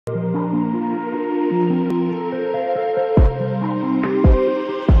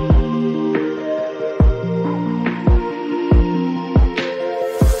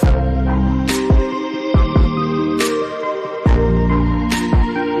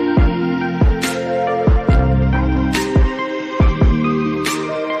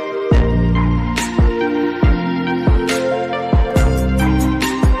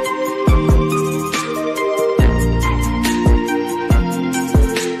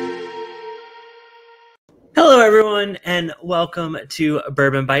everyone, and welcome to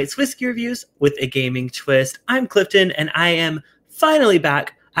Bourbon Bites Whiskey Reviews with a gaming twist. I'm Clifton, and I am finally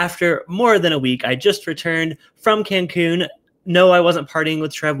back after more than a week. I just returned from Cancun. No, I wasn't partying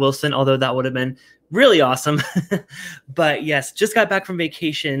with Trev Wilson, although that would have been really awesome. But yes, just got back from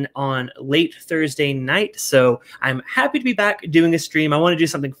vacation on late Thursday night, so I'm happy to be back doing a stream. I want to do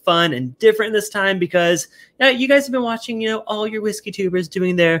something fun and different this time because you guys have been watching, all your whiskey tubers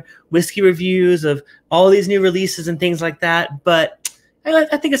doing their whiskey reviews of all these new releases and things like that. But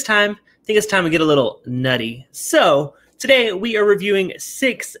I think it's time. I think it's time to get a little nutty. So today we are reviewing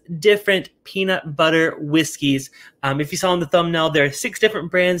 6 different peanut butter whiskeys. If you saw in the thumbnail, there are 6 different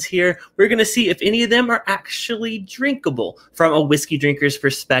brands here. We're going to see if any of them are actually drinkable from a whiskey drinker's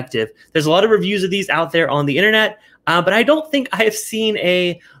perspective. There's a lot of reviews of these out there on the internet, but I don't think I have seen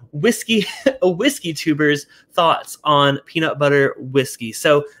a whiskey tuber's thoughts on peanut butter whiskey.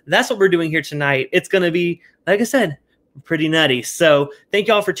 So that's what we're doing here tonight. It's going to be, like I said, pretty nutty. So thank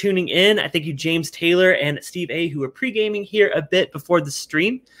y'all for tuning in. I thank you, James Taylor and Steve A, who are pre-gaming here a bit before the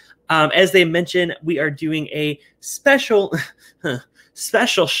stream. As they mentioned, we are doing a special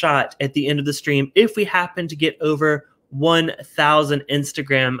shot at the end of the stream if we happen to get over 1,000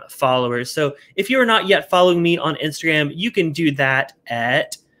 Instagram followers. So if you are not yet following me on Instagram, you can do that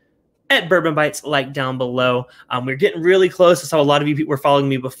at Bourbon Bites, like down below. We're getting really close. I saw a lot of you people were following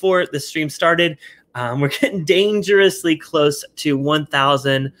me before the stream started. We're getting dangerously close to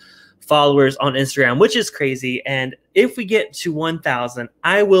 1,000 followers on Instagram, which is crazy. And if we get to 1,000,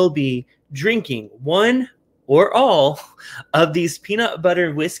 I will be drinking one or all of these peanut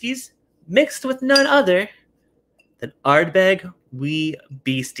butter whiskeys mixed with none other than Ardbeg Wee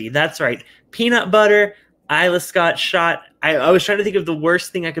Beastie. That's right. Peanut butter, Isla Scotch shot. I was trying to think of the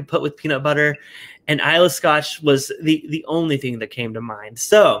worst thing I could put with peanut butter, and Isla Scotch was the only thing that came to mind.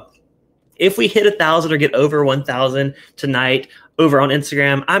 So if we hit 1,000 or get over 1,000 tonight over on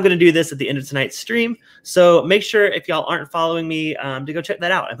Instagram, I'm going to do this at the end of tonight's stream. So make sure, if y'all aren't following me, to go check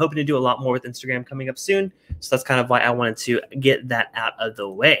that out. I'm hoping to do a lot more with Instagram coming up soon. So that's kind of why I wanted to get that out of the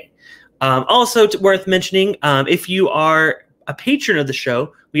way. Also worth mentioning, if you are a patron of the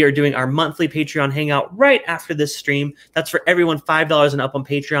show, we are doing our monthly Patreon hangout right after this stream. That's for everyone $5 and up on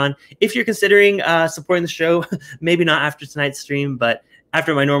Patreon. If you're considering supporting the show, maybe not after tonight's stream, but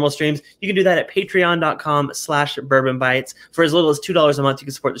after my normal streams, you can do that at patreon.com/bourbonbites. For as little as $2 a month, you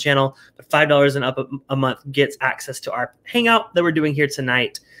can support the channel. But $5 and up a month gets access to our hangout that we're doing here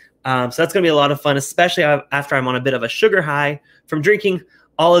tonight. So that's going to be a lot of fun, especially after I'm on a bit of a sugar high from drinking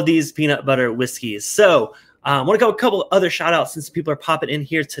all of these peanut butter whiskeys. So I want to go a couple other shout outs since people are popping in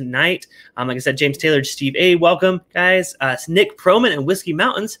here tonight. Like I said, James Taylor, Steve A, welcome, guys. Nick Proman and Whiskey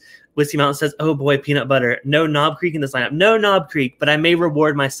Mountains. Whiskey Mountain says, oh boy, peanut butter. No Knob Creek in this lineup. No Knob Creek, but I may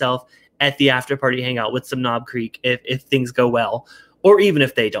reward myself at the after party hangout with some Knob Creek if things go well. Or even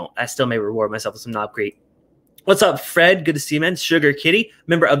if they don't, I still may reward myself with some Knob Creek. What's up, Fred? Good to see you, man. Sugar Kitty,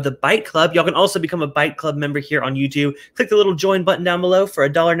 member of the Byte Club. Y'all can also become a Byte Club member here on YouTube. Click the little join button down below for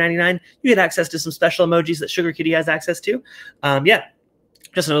 $1.99. You get access to some special emojis that Sugar Kitty has access to. Yeah,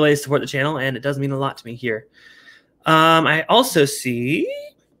 just another way to support the channel, and it does mean a lot to me here. I also see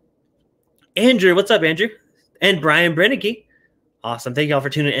Andrew. What's up, Andrew? And Brian Brennicky. Awesome. Thank you all for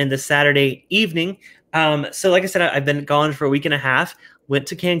tuning in this Saturday evening. So like I said, I've been gone for a week and a half. Went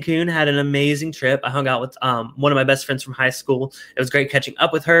to Cancun, had an amazing trip. I hung out with one of my best friends from high school. It was great catching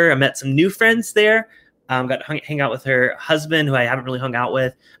up with her. I met some new friends there. Got to hang out with her husband, who I haven't really hung out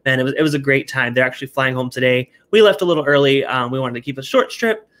with. Man, it was a great time. They're actually flying home today. We left a little early. We wanted to keep a short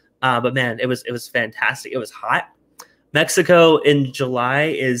trip, but man, it was fantastic. It was hot. Mexico in July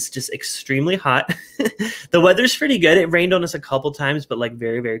is just extremely hot. The weather's pretty good. It rained on us a couple times, but like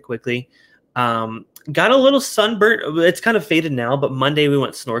very, very quickly. Got a little sunburnt. It's kind of faded now, but Monday we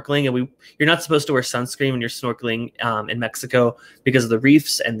went snorkeling, and you're not supposed to wear sunscreen when you're snorkeling in Mexico because of the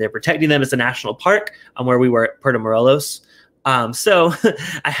reefs, and they're protecting them. It's a national park where we were at Puerto Morelos. So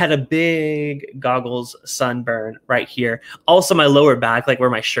I had a big goggles sunburn right here. Also my lower back, like where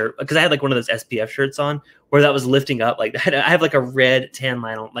my shirt, because I had like one of those SPF shirts on where that was lifting up. Like I have like a red tan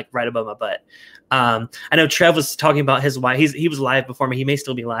line on, like right above my butt. I know Trev was talking about his wife. He was live before me. He may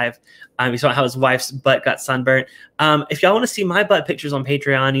still be live. He saw how his wife's butt got sunburnt. If y'all want to see my butt pictures on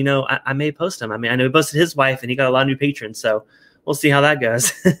Patreon, I may post them. I mean, I know he posted his wife, and he got a lot of new patrons, so we'll see how that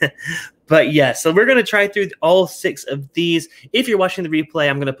goes. But yeah, so we're going to try through all 6 of these. If you're watching the replay,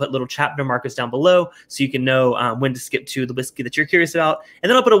 I'm going to put little chapter markers down below so you can know when to skip to the whiskey that you're curious about. And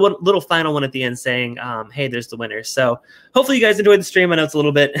then I'll put a little final one at the end saying, hey, there's the winner. So hopefully you guys enjoyed the stream. I know it's a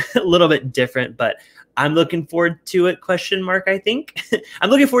little bit different, but I'm looking forward to it, ? I think. I'm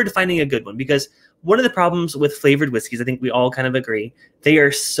looking forward to finding a good one because one of the problems with flavored whiskeys, I think we all kind of agree, they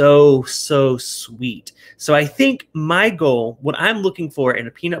are so sweet. So I think my goal, what I'm looking for in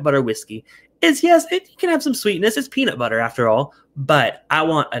a peanut butter whiskey is, yes, it can have some sweetness. It's peanut butter after all, but I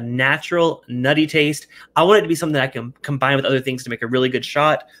want a natural, nutty taste. I want it to be something that I can combine with other things to make a really good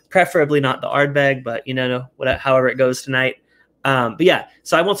shot, preferably not the Ardbeg, but however it goes tonight. But yeah,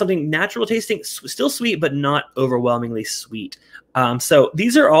 so I want something natural tasting, still sweet, but not overwhelmingly sweet. So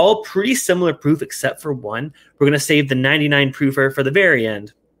these are all pretty similar proof except for one. We're going to save the 99 proofer for the very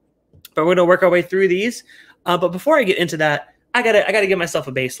end, but we're going to work our way through these. But before I get into that, I gotta give myself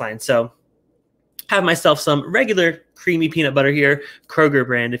a baseline. So have myself some regular creamy peanut butter here, Kroger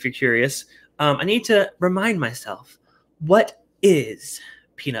brand, if you're curious. I need to remind myself, what is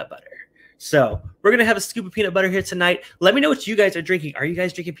peanut butter? So we're going to have a scoop of peanut butter here tonight. Let me know what you guys are drinking. Are you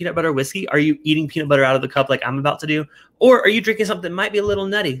guys drinking peanut butter whiskey? Are you eating peanut butter out of the cup like I'm about to do? Or are you drinking something that might be a little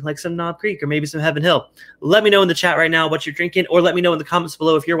nutty, like some Knob Creek or maybe some Heaven Hill? Let me know in the chat right now what you're drinking, or let me know in the comments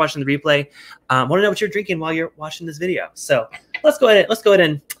below if you're watching the replay. I want to know what you're drinking while you're watching this video. So let's go ahead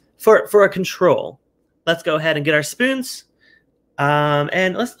and for a control, let's go ahead and get our spoons.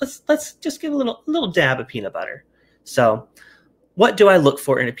 And let's just give a little dab of peanut butter. So what do I look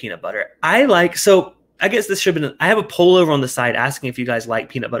for in a peanut butter? I guess this should have been, I have a poll over on the side asking if you guys like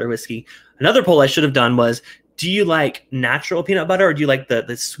peanut butter whiskey. Another poll I should have done was, do you like natural peanut butter or do you like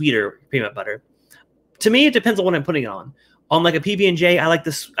the sweeter peanut butter? To me, it depends on what I'm putting on. On like a PB&J, I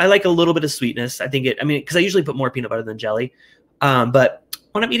like a little bit of sweetness. Because I usually put more peanut butter than jelly. But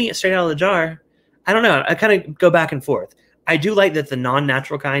when I'm eating it straight out of the jar, I don't know. I kind of go back and forth. I do like that the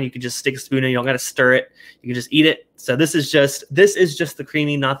non-natural kind, you can just stick a spoon in, you don't got to stir it. You can just eat it. So this is just the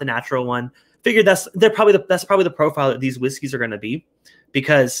creamy, not the natural one. Figured that's probably the profile that these whiskeys are going to be,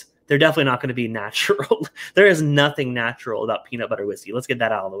 because they're definitely not going to be natural. There is nothing natural about peanut butter whiskey. Let's get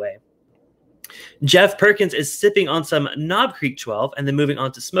that out of the way. Jeff Perkins is sipping on some Knob Creek 12 and then moving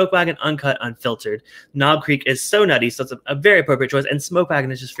on to Smoke Wagon Uncut Unfiltered. Knob Creek is so nutty, so it's a very appropriate choice, and Smoke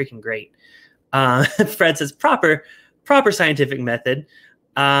Wagon is just freaking great. Fred says proper scientific method.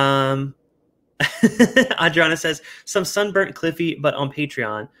 Adriana says some sunburnt Cliffy butt on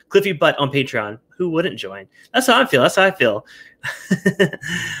Patreon. Who wouldn't join? That's how I feel.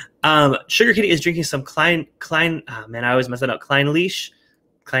 Sugar Kitty is drinking some Klein. Oh man, I always mess that up. Klein Leash.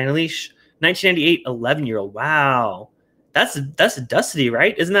 1998 11-year-old. Wow, that's dusty,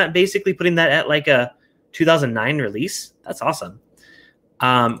 right? Isn't that basically putting that at like a 2009 release? That's awesome.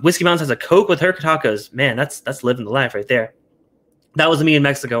 Whiskey Mountains has a Coke with her tacos. Man, that's living the life right there. That was me in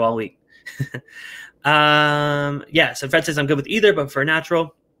Mexico all week. Yeah, so Fred says I'm good with either, but for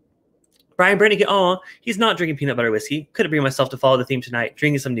natural. Brian Brannigan, he's not drinking peanut butter whiskey. Couldn't bring myself to follow the theme tonight.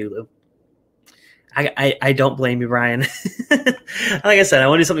 Drinking some Nulu. I don't blame you, Brian. Like I said, I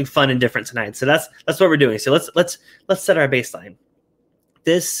want to do something fun and different tonight. So that's what we're doing. So let's set our baseline.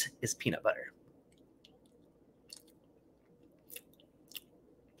 This is peanut butter.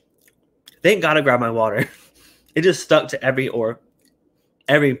 Thank God I grabbed my water. It just stuck to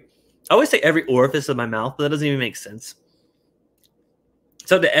I always say every orifice of my mouth, but that doesn't even make sense.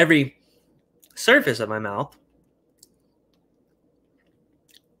 So to every surface of my mouth.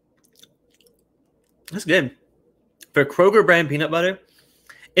 That's good. For Kroger brand peanut butter,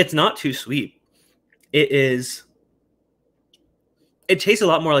 it's not too sweet. It tastes a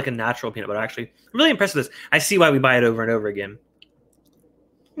lot more like a natural peanut butter, actually. I'm really impressed with this. I see why we buy it over and over again.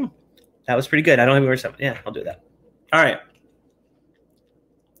 That was pretty good. I don't have any words. Yeah, I'll do that. All right.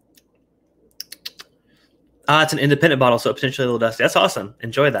 It's an independent bottle, so potentially a little dusty. That's awesome.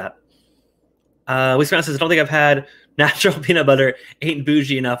 Enjoy that. Wisconsin says, I don't think I've had natural peanut butter. Ain't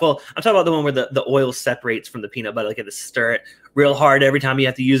bougie enough. Well, I'm talking about the one where the oil separates from the peanut butter. Like you have to stir it real hard every time you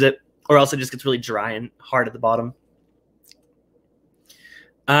have to use it, or else it just gets really dry and hard at the bottom.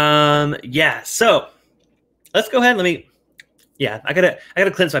 Yeah, so let's go ahead. I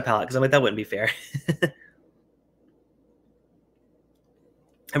gotta cleanse my palate because I'm like, that wouldn't be fair.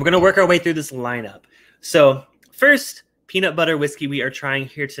 And we're gonna work our way through this lineup. So first peanut butter whiskey we are trying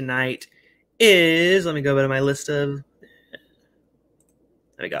here tonight is, let me go to my list of,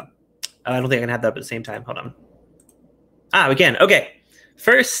 there we go. I don't think I can have that up at the same time. Hold on. We can. Okay.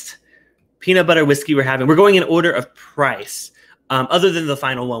 First peanut butter whiskey we're going in order of price, other than the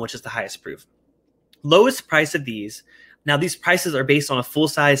final one, which is the highest proof. Lowest price of these. Now these prices are based on a full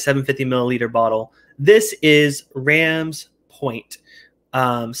size 750 milliliter bottle. This is Ram's Point.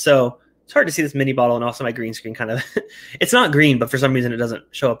 So it's hard to see this mini bottle, and also my green screen kind of, it's not green, but for some reason it doesn't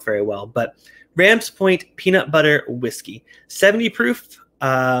show up very well. But Ram's Point peanut butter whiskey, 70 proof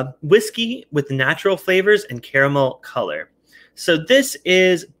whiskey with natural flavors and caramel color. So this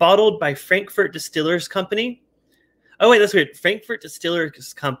is bottled by Frankfurt Distillers Company. Oh, wait, that's weird. Frankfurt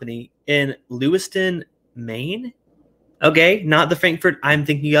Distillers Company in Lewiston, Maine. Okay, not the Frankfurt I'm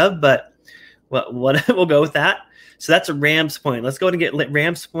thinking of, but what we'll go with that. So that's a Ram's Point. Let's go ahead and get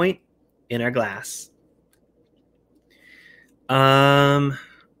Ram's Point in our glass.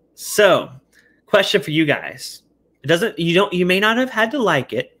 So question for you guys. You may not have had to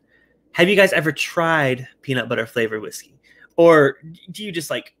like it. Have you guys ever tried peanut butter flavored whiskey? Or do you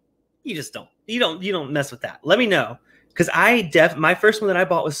just you don't mess with that? Let me know. Because my first one that I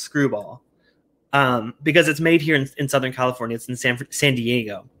bought was Skrewball. Because it's made here in Southern California. It's in San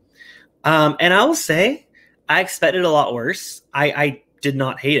Diego. And I will say I expected a lot worse. I did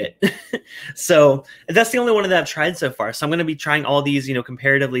not hate it. So that's the only one that I've tried so far. So I'm going to be trying all these,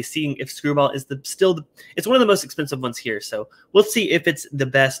 comparatively, seeing if Skrewball is it's one of the most expensive ones here. So we'll see if it's the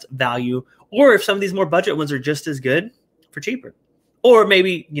best value or if some of these more budget ones are just as good for cheaper. Or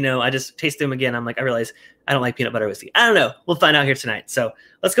maybe, I just taste them again. I'm like, I realize I don't like peanut butter whiskey. I don't know. We'll find out here tonight. So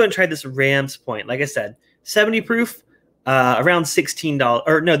let's go and try this Ram's Point. Like I said, 70 proof, around $16.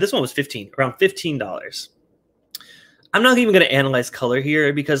 Or no, this one was around $15. I'm not even going to analyze color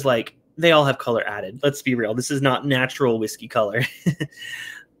here because they all have color added. Let's be real. This is not natural whiskey color.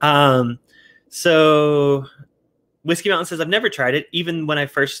 So Whiskey Mountain says, I've never tried it. Even when I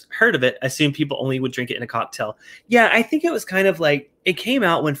first heard of it, I assumed people only would drink it in a cocktail. Yeah, I think it was kind of it came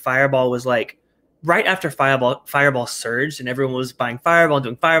out when Fireball was right after Fireball surged and everyone was buying Fireball and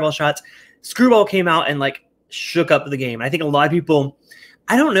doing Fireball shots. Skrewball came out and shook up the game. And I think a lot of people,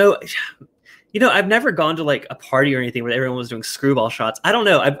 I don't know, I've never gone to a party or anything where everyone was doing Skrewball shots. I don't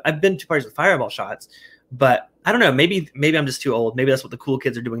know. I've been to parties with Fireball shots, but I don't know. Maybe I'm just too old. Maybe that's what the cool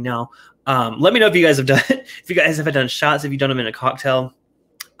kids are doing now. Let me know if you guys have done if you guys have done shots, if you've done them in a cocktail.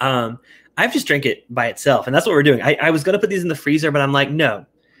 I've just drank it by itself, and that's what we're doing. I was gonna put these in the freezer, but I'm like, no.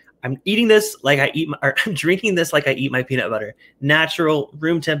 I'm eating this I'm drinking this like I eat my peanut butter. Natural,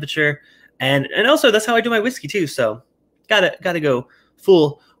 room temperature, and also that's how I do my whiskey too. So gotta go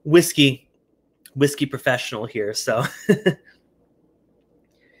full whiskey professional here. So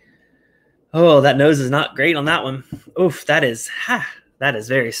oh, that nose is not great on that one. Oof, that is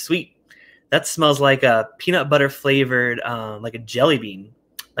very sweet. That smells like a peanut butter flavored, like a jelly bean,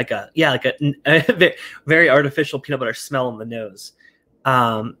 like a very artificial peanut butter smell on the nose.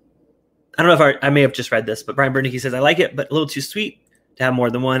 I don't know if I may have just read this, but Brian Bernicki says, I like it, but a little too sweet to have more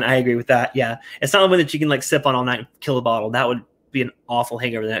than one. I agree with that. Yeah, it's not one that you can sip on all night and kill a bottle. That would be an awful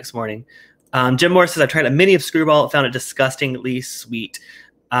hangover the next morning. Jim Morris says, I tried a mini of Skrewball, found it disgustingly sweet.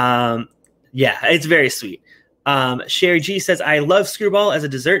 Yeah, it's very sweet. Sherry G says, I love Skrewball as a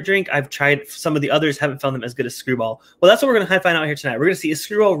dessert drink. I've tried some of the others, haven't found them as good as Skrewball. Well, that's what we're going to find out here tonight. We're going to see, is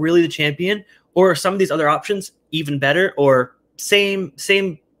Skrewball really the champion, or are some of these other options even better, or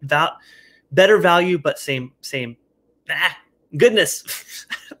better value, but same goodness.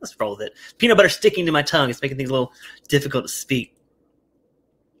 Let's roll with it. Peanut butter sticking to my tongue. It's making things a little difficult to speak.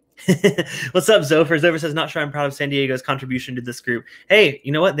 What's up, Zophar? Zophar says, not sure I'm proud of San Diego's contribution to this group. Hey,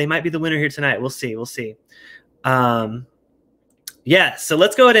 you know what? They might be the winner here tonight. We'll see. Yeah, so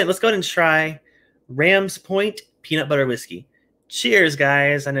let's go ahead and try Ram's Point peanut butter whiskey. Cheers,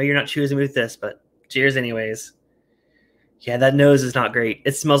 guys. I know you're not choosing me with this, but cheers anyways. Yeah, that nose is not great.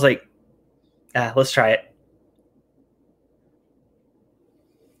 It smells like, let's try it.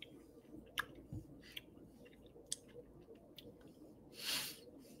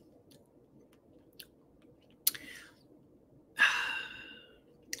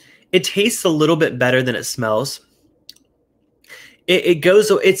 It tastes a little bit better than it smells.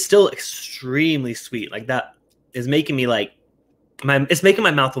 It's still extremely sweet. Like that is making me it's making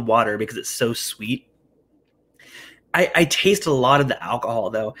my mouth water because it's so sweet. I taste a lot of the alcohol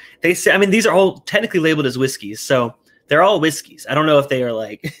though. They say, these are all technically labeled as whiskeys, so they're all whiskeys. I don't know if they are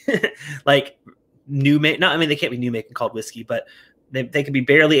like new make. Not, they can't be new make and called whiskey, but they could be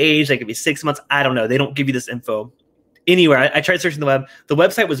barely aged. They could be 6 months. I don't know. They don't give you this info anywhere. I tried searching the web. The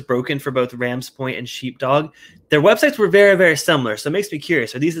website was broken for both Ram's Point and Sheepdog. Their websites were very, very similar, so it makes me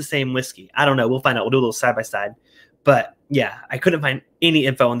curious. Are these the same whiskey? I don't know. We'll find out. We'll do a little side by side. But yeah, I couldn't find any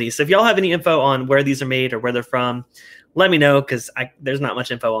info on these. So if y'all have any info on where these are made or where they're from, let me know, because there's not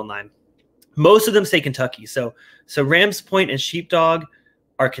much info online. Most of them say Kentucky. So Ram's Point and Sheepdog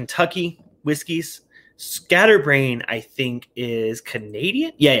are Kentucky whiskeys. Scatterbrain, I think, is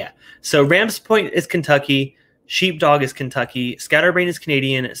Canadian. Yeah. So Ram's Point is Kentucky. Sheepdog is Kentucky. Scatterbrain is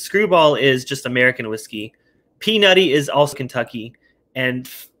Canadian. Skrewball is just American whiskey. Nutty is also Kentucky. And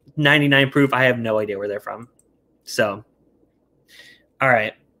 99 proof, I have no idea where they're from. So, all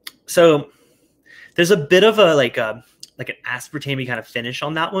right. So there's a bit of a like an aspartame kind of finish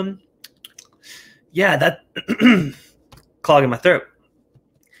on that one. Yeah, that clogging my throat.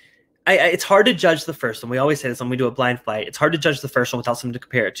 It's hard to judge the first one. We always say this when we do a blind flight. It's hard to judge the first one without something to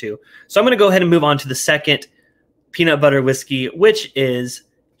compare it to. So I'm going to go ahead and move on to the second peanut butter whiskey, which is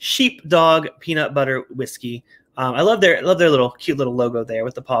Sheepdog Peanut Butter Whiskey. I love their little cute little logo there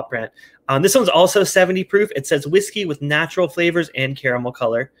with the paw print. This one's also 70 proof. It says whiskey with natural flavors and caramel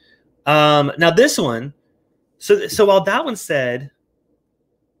color. Now this one, so while that one said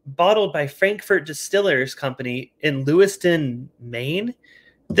bottled by Frankfurt Distillers Company in Lewiston, Maine,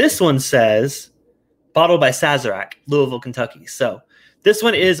 this one says bottled by Sazerac, Louisville, Kentucky. So this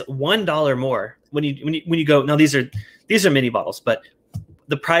one is $1 more when you go. Now these are mini bottles, but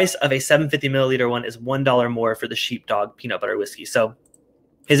the price of a 750 milliliter one is $1 more for the Sheepdog Peanut Butter Whiskey. So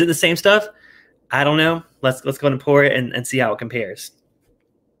is it the same stuff? I don't know. Let's go ahead and pour it and see how it compares.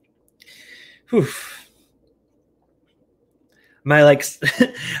 Whew.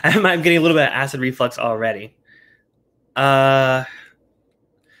 I'm getting a little bit of acid reflux already.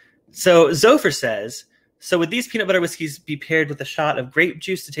 So Zopher says, so would these peanut butter whiskeys be paired with a shot of grape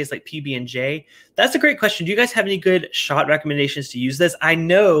juice to taste like PB&J? That's a great question. Do you guys have any good shot recommendations to use this? I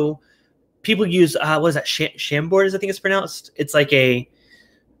know people use, what is that? Chambord, I think it's pronounced. It's like a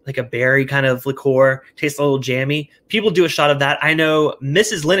berry kind of liqueur. Tastes a little jammy. People do a shot of that. I know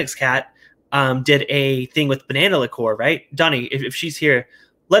Mrs. Linux Cat did a thing with banana liqueur, right? Donnie, if she's here,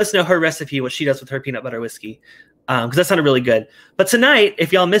 let us know her recipe, what she does with her peanut butter whiskey. Because that sounded really good. But tonight,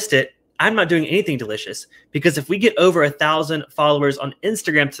 if y'all missed it, I'm not doing anything delicious, because if we get over 1,000 followers on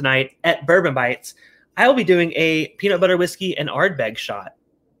Instagram tonight at Bourbon Bites, I will be doing a peanut butter whiskey and Ardbeg shot.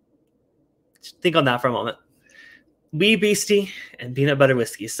 Just think on that for a moment. Wee Beastie and peanut butter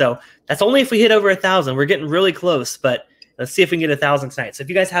whiskey. So that's only if we hit over 1,000. We're getting really close, but let's see if we can get 1,000 tonight. So if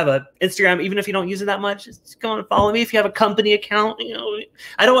you guys have a Instagram, even if you don't use it that much, just go and follow me. If you have a company account,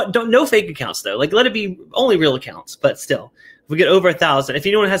 I don't no fake accounts though. Like, let it be only real accounts, but still, if we get over 1,000, if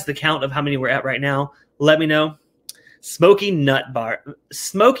anyone has the count of how many we're at right now, let me know. Smoky nut butter.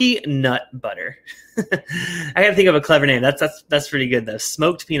 I gotta think of a clever name. That's pretty good though.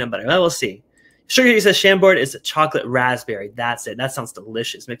 Smoked peanut butter. Well, we'll see. Sugar, he says Chambord is chocolate raspberry. That's it. That sounds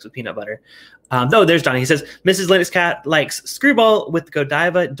delicious mixed with peanut butter. No, there's Donnie. He says Mrs. Linux Cat likes Skrewball with the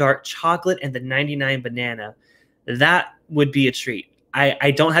Godiva dark chocolate and the 99 banana. That would be a treat.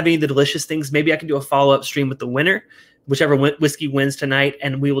 I don't have any of the delicious things. Maybe I can do a follow-up stream with the winner, whichever whiskey wins tonight,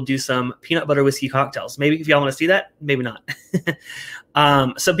 and we will do some peanut butter whiskey cocktails. Maybe if y'all want to see that, maybe not.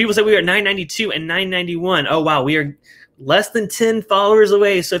 So people say we are at 992 and 991. Oh, wow. We are less than 10 followers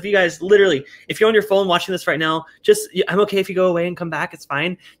away. So if you guys literally, if you're on your phone watching this right now, I'm okay if you go away and come back. It's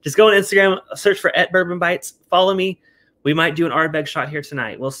fine. Just go on Instagram, search for @BourbonBites, follow me. We might do an Ardbeg shot here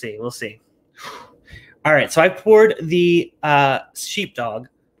tonight. We'll see. We'll see. All right. So I poured the Sheepdog.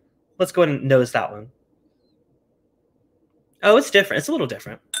 Let's go ahead and nose that one. Oh, it's different. It's a little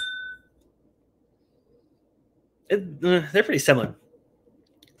different. They're pretty similar.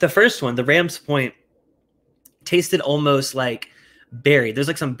 The first one, the Ram's Point, tasted almost like berry. There's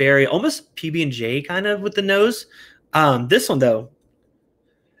like some berry, almost PB&J kind of with the nose. This one though,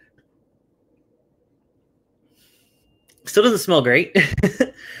 still doesn't smell great,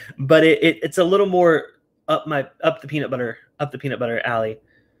 but it's a little more up the peanut butter alley.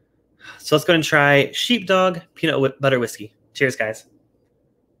 So let's go and try Sheepdog peanut butter whiskey. Cheers, guys.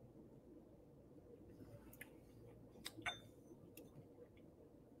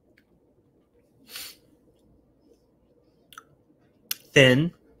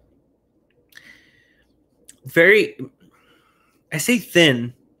 Thin, I say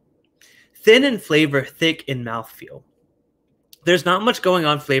thin in flavor, thick in mouthfeel. There's not much going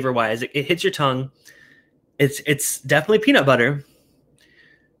on flavor wise. It hits your tongue. It's definitely peanut butter.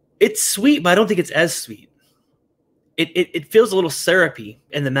 It's sweet, but I don't think it's as sweet. It feels a little syrupy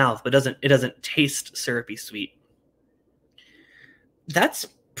in the mouth, but it doesn't taste syrupy sweet. That's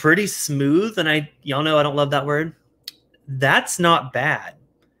pretty smooth, and y'all know I don't love that word. That's not bad.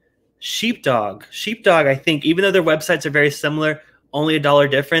 Sheepdog, I think, even though their websites are very similar, only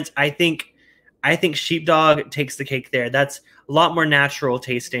 $1 difference, I think Sheepdog takes the cake there. That's a lot more natural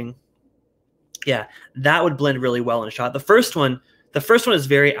tasting. Yeah, that would blend really well in a shot. The first one is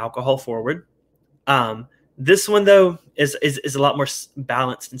very alcohol forward. This one though is a lot more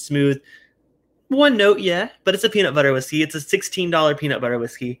balanced and smooth. One note, yeah, but it's a peanut butter whiskey. It's a $16 peanut butter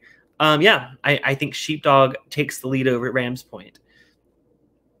whiskey. Yeah, I think Sheepdog takes the lead over at Ram's Point.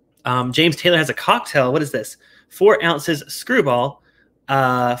 James Taylor has a cocktail. What is this? 4 ounces Skrewball,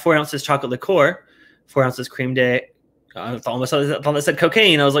 4 ounces chocolate liqueur, 4 ounces cream de. I thought it said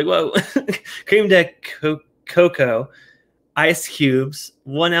cocaine. I was like, whoa. Cream de cocoa, ice cubes,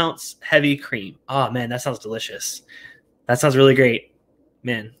 1 ounce heavy cream. Oh man, that sounds delicious. That sounds really great,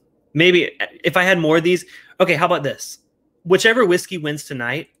 man. Maybe if I had more of these. Okay, how about this? Whichever whiskey wins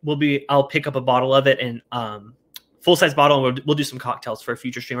tonight, I'll pick up a bottle of it and full size bottle, and we'll do some cocktails for a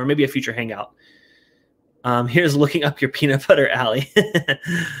future stream or maybe a future hangout. Here's looking up your peanut butter alley.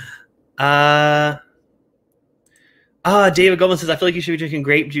 David Goldman says, I feel like you should be drinking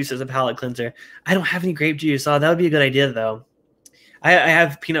grape juice as a palate cleanser. I don't have any grape juice. Oh, that would be a good idea, though. I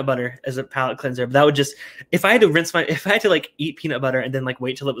have peanut butter as a palate cleanser, but that would just, if I had to like eat peanut butter and then like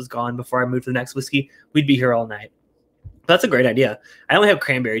wait till it was gone before I moved to the next whiskey, we'd be here all night. But that's a great idea. I only have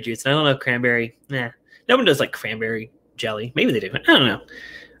cranberry juice, and I don't know cranberry. No one does like cranberry jelly. Maybe they do. I don't know.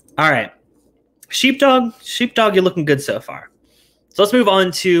 All right. Sheepdog, you're looking good so far. So let's move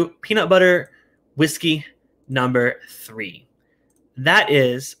on to peanut butter whiskey number 3. That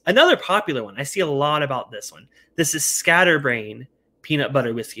is another popular one. I see a lot about this one. This is Skatterbrain peanut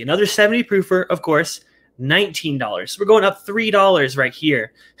butter whiskey. Another 70 proofer, of course, $19. So we're going up $3 right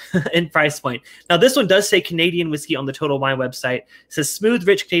here in price point. Now, this one does say Canadian whiskey on the Total Wine website. It says smooth,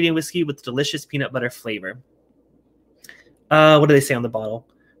 rich Canadian whiskey with delicious peanut butter flavor. What do they say on the bottle?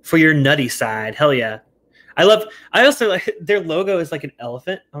 For your nutty side. Hell yeah. I also like their logo is like an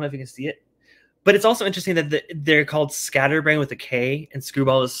elephant. I don't know if you can see it. But it's also interesting that they're called Scatterbrain with a K, and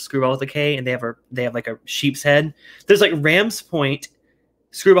Skrewball is Skrewball with a K, and they have like a sheep's head. There's like Ram's Point,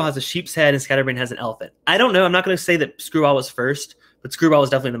 Skrewball has a sheep's head, and Scatterbrain has an elephant. I don't know. I'm not going to say that Skrewball was first, but Skrewball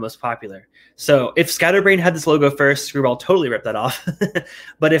was definitely the most popular. So if Scatterbrain had this logo first, Skrewball totally ripped that off.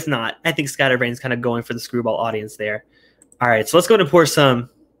 But if not, I think Scatterbrain's kind of going for the Skrewball audience there. All right, so let's go and pour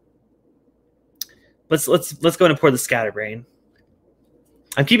some. Let's go and pour the Scatterbrain.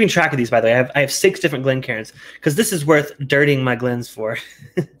 I'm keeping track of these, by the way. I have 6 different Glencairns because this is worth dirtying my Glens for.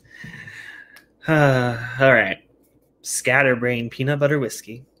 All right. Scatterbrain peanut butter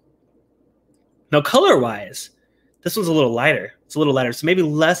whiskey. Now, color-wise, this one's a little lighter. It's a little lighter, so maybe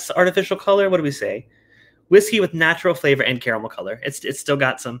less artificial color. What do we say? Whiskey with natural flavor and caramel color. It's still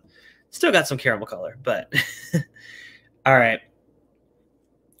got some caramel color, but all right.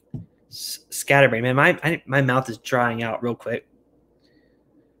 Scatterbrain, man, my mouth is drying out real quick.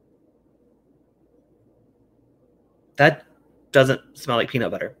 That doesn't smell like peanut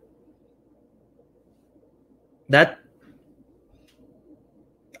butter.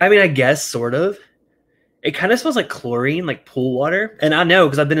 I guess sort of. It kind of smells like chlorine, like pool water. And I know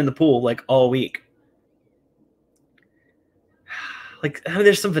because I've been in the pool like all week. Like,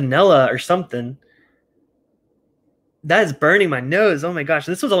 there's some vanilla or something. That is burning my nose. Oh my gosh.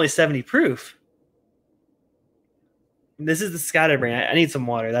 This was only 70 proof. This is the Scatterbrain. I need some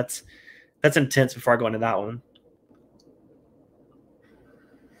water. That's intense before I go into that one.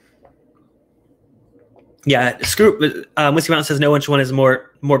 Yeah, Whiskey Mountain says no which one is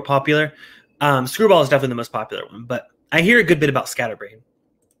more popular. Skrewball is definitely the most popular one, but I hear a good bit about Scatterbrain.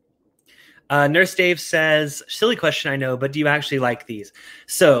 Nurse Dave says, silly question, I know, but do you actually like these?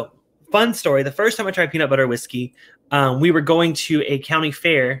 So, fun story. The first time I tried peanut butter whiskey, we were going to a county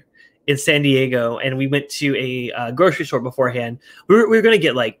fair in San Diego, and we went to a grocery store beforehand. We were going to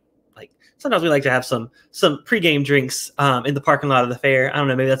get like sometimes we like to have some pregame drinks in the parking lot of the fair. I don't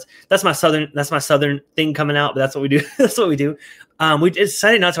know, maybe that's my southern thing coming out, but that's what we do. That's what we do. We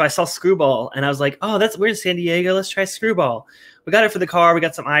decided not to. I saw Skrewball, and I was like, oh, we're in San Diego. Let's try Skrewball. We got it for the car. We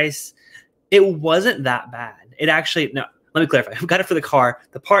got some ice. It wasn't that bad. It actually, no, let me clarify. We got it for the car,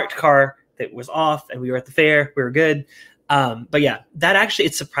 the parked car that was off, and we were at the fair. We were good. But yeah, that actually,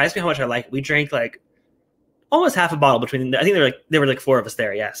 it surprised me how much I like it. We drank like almost half a bottle between, I think there were like 4 of us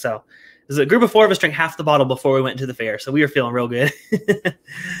there. Yeah. So there's a group of 4 of us drank half the bottle before we went to the fair. So we were feeling real good.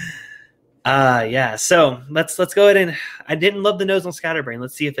 Yeah. So let's go ahead and, I didn't love the nose on Scatterbrain.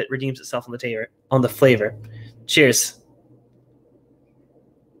 Let's see if it redeems itself on the flavor. Cheers.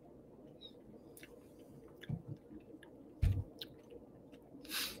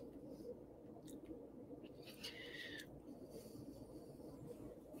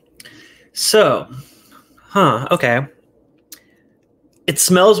 So, okay. It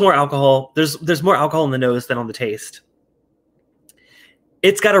smells more alcohol. There's more alcohol in the nose than on the taste.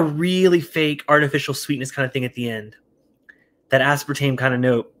 It's got a really fake artificial sweetness kind of thing at the end. That aspartame kind of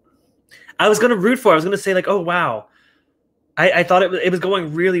note. I was going to root for it. I was going to say like, oh, wow. I thought it was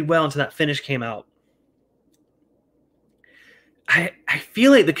going really well until that finish came out. I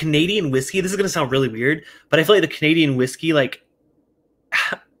feel like the Canadian whiskey, this is going to sound really weird, but I feel like the Canadian whiskey, like,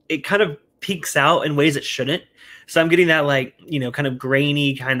 it kind of peaks out in ways it shouldn't. So I'm getting that like, kind of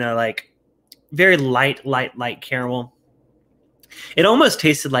grainy, kind of like very light caramel. It almost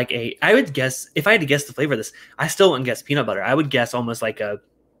tasted like I would guess, if I had to guess the flavor of this, I still wouldn't guess peanut butter. I would guess almost like a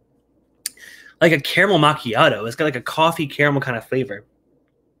caramel macchiato. It's got like a coffee caramel kind of flavor.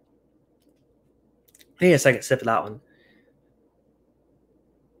 Take a second sip of that one.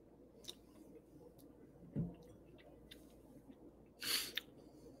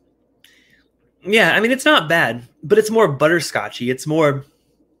 Yeah, I mean, it's not bad, but it's more butterscotchy. It's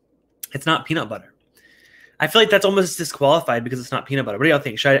not peanut butter. I feel like that's almost disqualified because it's not peanut butter. What do y'all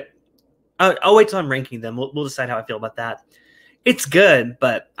think? Should I'll wait till I'm ranking them. We'll decide how I feel about that. It's good,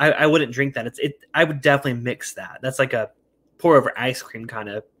 but I wouldn't drink that. I would definitely mix that. That's like a pour over ice cream kind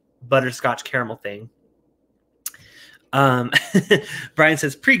of butterscotch caramel thing. Brian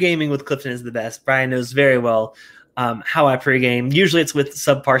says pre-gaming with Clifton is the best. Brian knows very well how I pregame. Usually it's with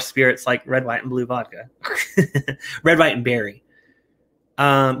subpar spirits like red, white, and blue vodka. Red, white, and berry.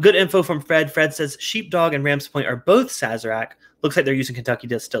 Good info from Fred. Fred says Sheepdog and Rams Point are both Sazerac. Looks like they're using Kentucky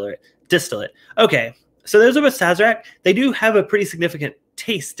distillate. Okay, so those are both Sazerac. They do have a pretty significant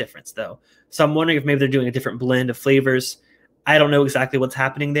taste difference, though. So I'm wondering if maybe they're doing a different blend of flavors. I don't know exactly what's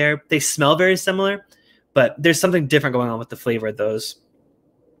happening there. They smell very similar, but there's something different going on with the flavor of those.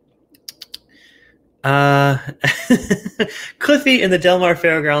 Cliffy in the Del Mar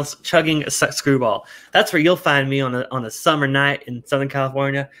Fairgrounds chugging a Skrewball. That's where you'll find me on a summer night in Southern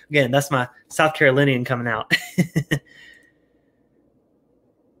California. Again, that's my South Carolinian coming out.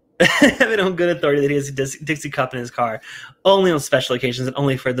 I have it on good authority that he has a Dixie cup in his car, only on special occasions and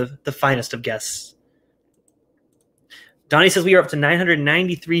only for the finest of guests. Donnie says we are up to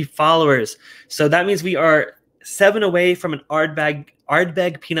 993 followers, so that means we are 7 away from an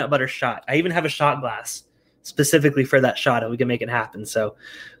Ardbeg peanut butter shot. I even have a shot glass specifically for that shot, and we can make it happen. So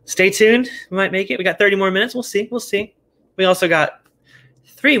stay tuned. We might make it. We got 30 more minutes. We'll see. We also got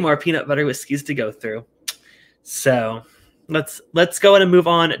 3 more peanut butter whiskeys to go through. So let's go ahead and move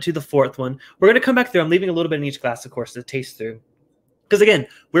on to the 4th one. We're going to come back through. I'm leaving a little bit in each glass, of course, to taste through. Because, again,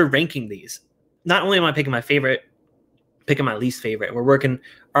 we're ranking these. Not only am I picking my favorite, picking my least favorite. We're working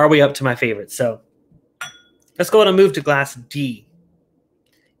our way up to my favorite. So let's go ahead and move to glass D.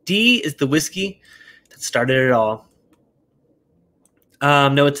 D is the whiskey that started it all.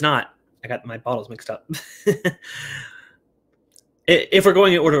 No, it's not. I got my bottles mixed up. If we're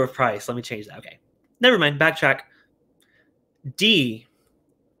going in order of price, let me change that. Okay. Never mind. Backtrack. D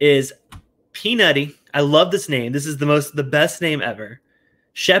is Peanutty. I love this name. This is the best name ever.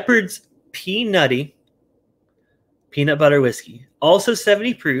 Shepherd's Peanutty peanut butter whiskey. Also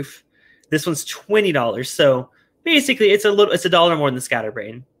 70 proof. This one's $20. So basically it's a dollar more than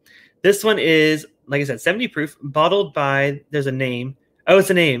Skatterbrain. This one is, like I said, 70 proof, bottled by, there's a name. Oh,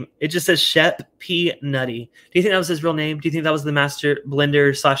 it's a name. It just says Shep P. Nutty. Do you think that was his real name? Do you think that was the master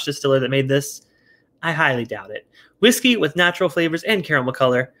blender / distiller that made this? I highly doubt it. Whiskey with natural flavors and caramel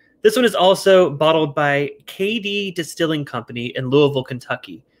color. This one is also bottled by KD Distilling Company in Louisville,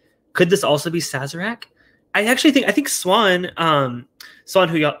 Kentucky. Could this also be Sazerac? I think Swan,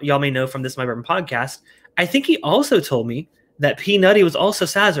 who y'all may know from this My Bourbon podcast, I think he also told me that Peanutty was also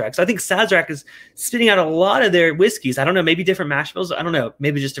Sazerac. So I think Sazerac is spitting out a lot of their whiskeys. I don't know, maybe different mash bills. I don't know,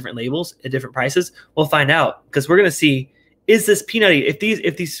 maybe just different labels at different prices. We'll find out because we're going to see, is this Peanutty?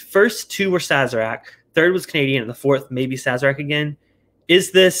 If these first 2 were Sazerac, 3rd was Canadian, and the 4th maybe Sazerac again,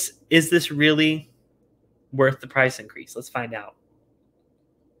 is this really worth the price increase? Let's find out.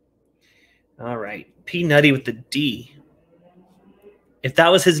 All right, Peanutty with the D. If that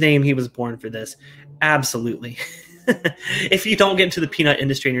was his name, he was born for this. Absolutely. If you don't get into the peanut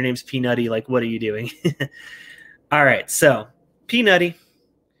industry and your name's Peanutty, like, what are you doing? All right, so Peanutty.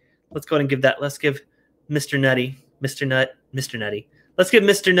 Let's go ahead and give that. Let's give Mr. Nutty. Let's give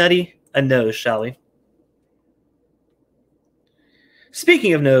Mr. Nutty a nose, shall we?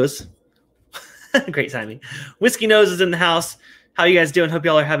 Speaking of nose, great timing. Whiskey Nose is in the house. How you guys doing? Hope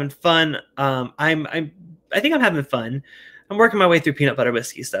y'all are having fun. I think I'm having fun. I'm working my way through peanut butter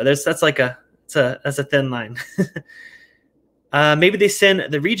whiskeys, though. That's a thin line. Maybe they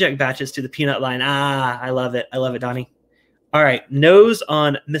send the reject batches to the peanut line. I love it. I love it, Donnie. All right, nose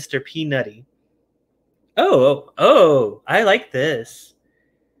on Mr. Peanutty. Oh, I like this.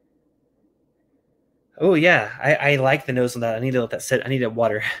 Oh yeah, I like the nose on that. I need to let that sit. I need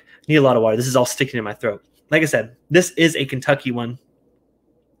water. I need a lot of water. This is all sticking in my throat. Like I said, this is a Kentucky one.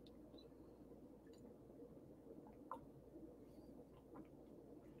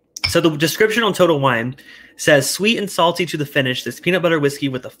 So the description on Total Wine says, sweet and salty to the finish, this peanut butter whiskey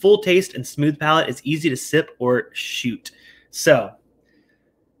with a full taste and smooth palate is easy to sip or shoot. So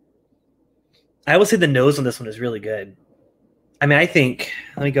I will say the nose on this one is really good. I mean, I think,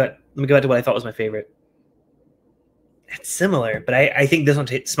 let me go back to what I thought was my favorite. It's similar, but I think this one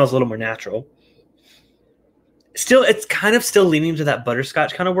smells a little more natural. Still, it's kind of still leaning to that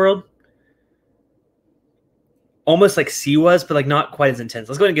butterscotch kind of world. Almost like C was, but like not quite as intense.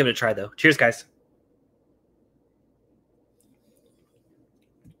 Let's go ahead and give it a try, though. Cheers, guys.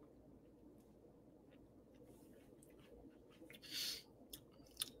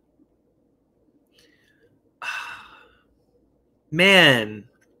 Man,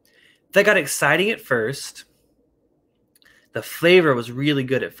 that got exciting at first. The flavor was really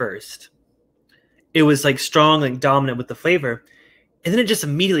good at first. It was like strong, like dominant with the flavor. And then it just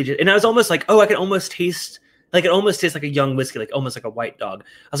immediately and I was almost like, oh, I can almost taste, like it almost tastes like a young whiskey, like almost like a white dog.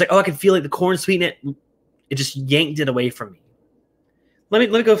 I was like, oh, I can feel like the corn sweeten it. It just yanked it away from me.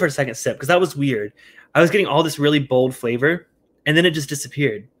 Let me go for a second sip, because that was weird. I was getting all this really bold flavor, and then it just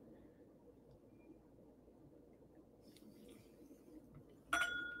disappeared.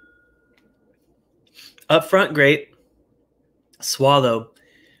 Up front, great. Swallow.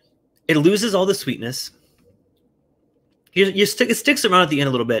 It loses all the sweetness. It sticks around at the end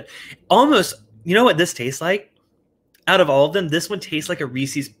a little bit. Almost, you know what this tastes like? Out of all of them, this one tastes like a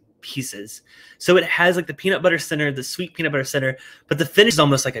Reese's Pieces. So it has like the peanut butter center, the sweet peanut butter center, but the finish is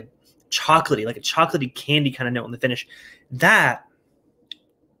almost like a chocolatey candy kind of note on the finish. That,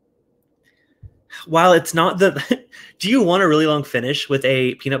 while it's not the, do you want a really long finish with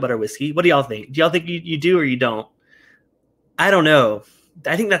a peanut butter whiskey? What do y'all think? Do y'all think you do or you don't? I don't know.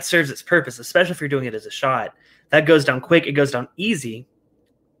 I think that serves its purpose, especially if you're doing it as a shot. That goes down quick. It goes down easy.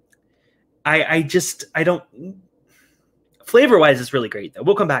 I don't. Flavor-wise, it's really great, though.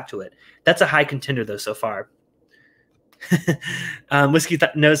 We'll come back to it. That's a high contender, though, so far. Whiskey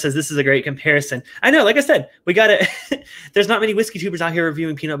Nose says, this is a great comparison. I know, like I said, we got to there's not many whiskey tubers out here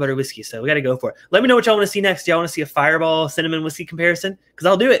reviewing peanut butter whiskey, so we got to go for it. Let me know what y'all want to see next. Y'all want to see a Fireball cinnamon whiskey comparison? Because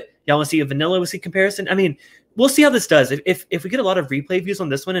I'll do it. Y'all want to see a vanilla whiskey comparison? I mean, we'll see how this does. If we get a lot of replay views on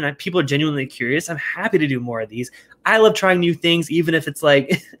this one and people are genuinely curious, I'm happy to do more of these. I love trying new things, even if it's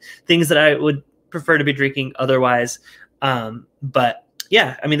like things that I would prefer to be drinking otherwise. But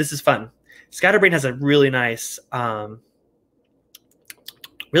yeah, I mean, this is fun. Scatterbrain has a really nice, yeah,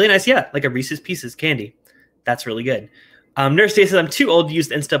 like a Reese's Pieces candy. That's really good. Nurse Day says, I'm too old to use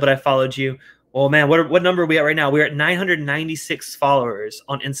Insta, but I followed you. Well, man, what number are we at right now? We're at 996 followers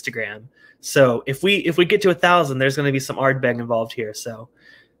on Instagram. So if we get to 1,000, there's going to be some Ardbeg involved here. So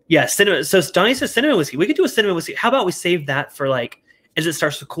yeah, cinnamon. So Donnie says cinnamon whiskey. We could do a cinnamon whiskey. How about we save that for like, as it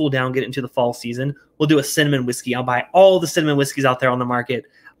starts to cool down, get into the fall season, we'll do a cinnamon whiskey. I'll buy all the cinnamon whiskeys out there on the market.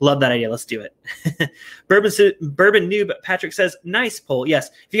 Love that idea. Let's do it. Bourbon Noob Patrick says, nice poll. Yes.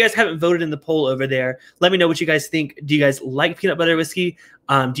 If you guys haven't voted in the poll over there, let me know what you guys think. Do you guys like peanut butter whiskey?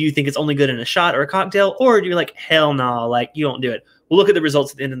 Do you think it's only good in a shot or a cocktail? Or do you like, hell no, like you don't do it? We'll look at the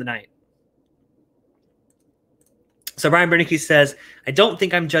results at the end of the night. So Brian Bernicke says, I don't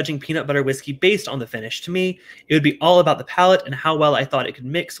think I'm judging peanut butter whiskey based on the finish. To me, it would be all about the palate and how well I thought it could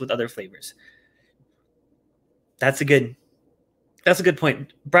mix with other flavors. That's a good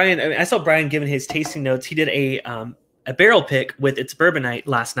point. Brian, I saw Brian giving his tasting notes. He did a barrel pick with its bourbon night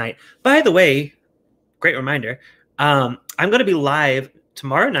last night. By the way, great reminder. I'm going to be live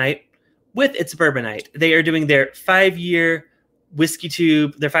tomorrow night with its bourbon night. They are doing their 5-year whiskey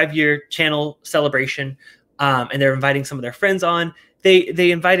tube, their 5-year channel celebration. And they're inviting some of their friends on. They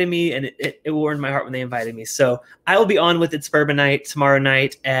invited me, and it warmed my heart when they invited me. So I will be on with its bourbon night tomorrow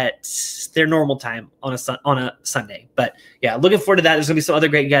night at their normal time on a Sunday. But yeah, looking forward to that. There's gonna be some other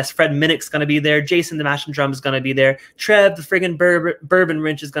great guests. Fred Minnick's gonna be there. Jason the Mash and Drum is gonna be there. Trev the friggin' bourbon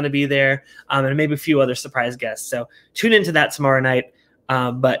wrench is gonna be there, and maybe a few other surprise guests. So tune into that tomorrow night.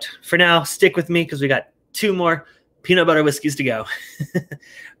 But for now, stick with me because we got 2 more peanut butter whiskeys to go.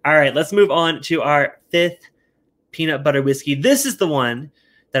 All right, let's move on to our 5th peanut butter whiskey. This is the one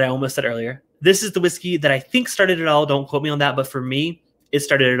that I almost said earlier. This is the whiskey that I think started it all. Don't quote me on that, but for me, it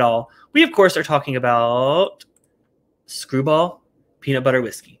started it all. We, of course, are talking about Skrewball peanut butter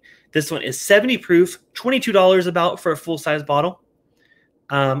whiskey. This one is 70 proof, $22 about for a full-size bottle.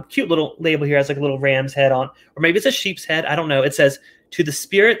 Cute little label here. Has like a little ram's head on, or maybe it's a sheep's head. I don't know. It says, to the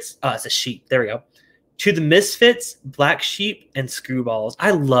spirits. Oh, it's a sheep. There we go. To the misfits, black sheep, and screwballs.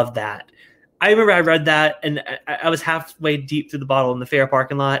 I love that. I remember I read that, and I was halfway deep through the bottle in the fair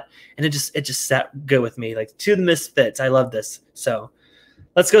parking lot, and it just sat good with me. Like, to the misfits, I love this. So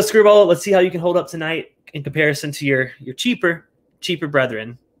let's go Skrewball. Let's see how you can hold up tonight in comparison to your cheaper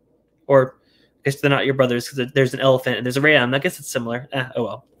brethren. Or I guess they're not your brothers because there's an elephant and there's a ram. I guess it's similar. Oh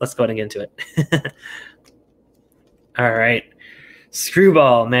well, let's go ahead and get into it. All right.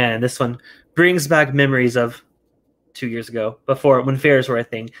 Skrewball, man, this one brings back memories of 2 years ago, before when fairs were a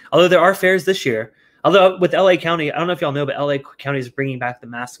thing. Although there are fairs this year. Although with LA County, I don't know if y'all know, but LA County is bringing back the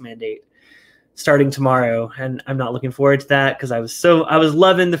mask mandate starting tomorrow, and I'm not looking forward to that because I was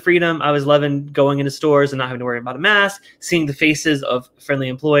loving the freedom. I was loving going into stores and not having to worry about a mask, seeing the faces of friendly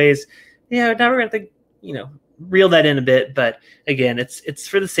employees. Yeah, now we're gonna have to, reel that in a bit. But again, it's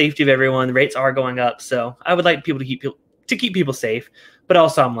for the safety of everyone. The rates are going up, so I would like people to keep people safe. But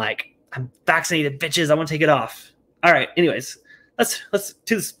also, I'm vaccinated, bitches. I want to take it off. All right. Anyways, let's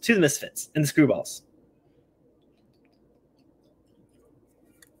to the misfits and the Skrewballs.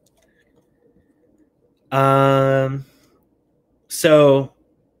 So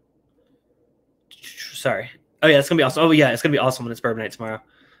sorry. Oh yeah, it's gonna be awesome. Oh yeah, it's gonna be awesome when it's Bourbon Night tomorrow.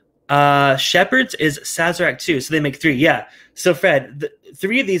 Shepherd's is Sazerac too, so they make 3. Yeah. So Fred,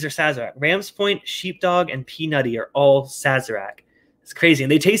 3 of these are Sazerac. Ram's Point, Sheepdog, and Peanutty are all Sazerac. It's crazy, and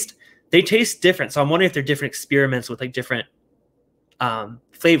they taste different. So I'm wondering if they're different experiments with like different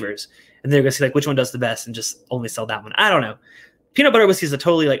flavors, and they're gonna see like which one does the best and just only sell that one. I don't know. Peanut butter whiskey is a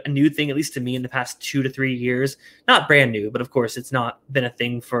totally like a new thing, at least to me, in the past 2 to 3 years. Not brand new, but of course it's not been a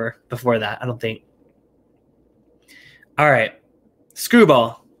thing for before that, I don't think. All right,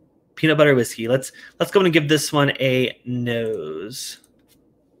 Skrewball, peanut butter whiskey. Let's go and give this one a nose.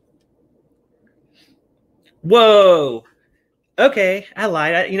 Whoa. Okay, I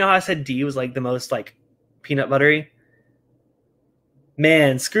lied. You know how I said D was like the most like peanut buttery?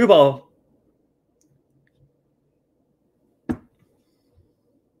 Man, Skrewball.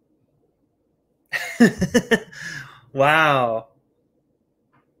 Wow.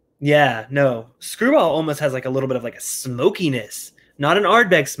 Yeah, no. Skrewball almost has like a little bit of like a smokiness. Not an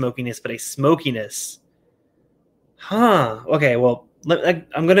Ardbeg smokiness, but a smokiness. Huh. Okay, well,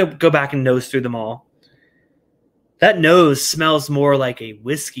 I'm going to go back and nose through them all. That nose smells more like a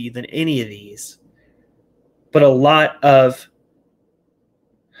whiskey than any of these. But a lot of...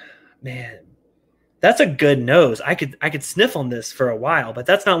 Man, that's a good nose. I could sniff on this for a while, but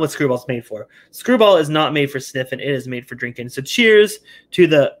that's not what Skrewball's made for. Skrewball is not made for sniffing. It is made for drinking. So cheers to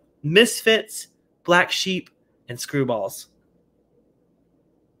the Misfits, Black Sheep, and Skrewballs.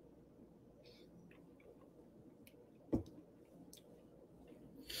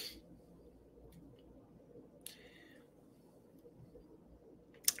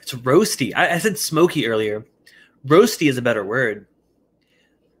 It's roasty. I said smoky earlier. Roasty is a better word.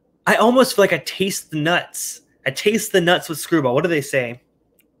 I almost feel like I taste the nuts. I taste the nuts with Skrewball. What do they say?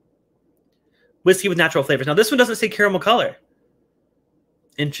 Whiskey with natural flavors. Now, this one doesn't say caramel color.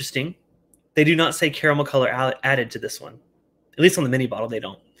 Interesting. They do not say caramel color added to this one. At least on the mini bottle, they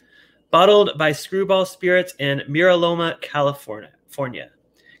don't. Bottled by Skrewball Spirits in Miraloma, California.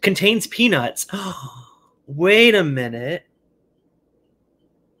 Contains peanuts. Oh, wait a minute.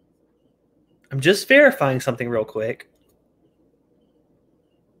 I'm just verifying something real quick.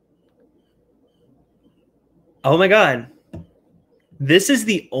 Oh my God. This is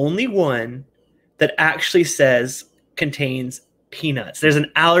the only one that actually says contains peanuts. There's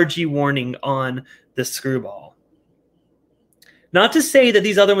an allergy warning on the Skrewball. Not to say that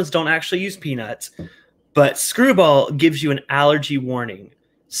these other ones don't actually use peanuts, but Skrewball gives you an allergy warning.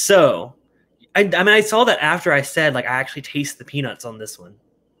 So, I mean, I saw that after I said, like, I actually taste the peanuts on this one.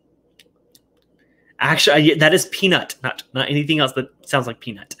 Actually, that is peanut, not anything else that sounds like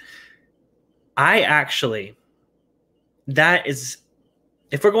peanut. That is,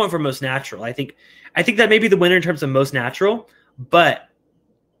 if we're going for most natural, I think that may be the winner in terms of most natural, but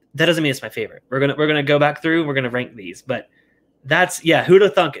that doesn't mean it's my favorite. We're gonna go back through, we're gonna rank these, but that's, yeah, who'da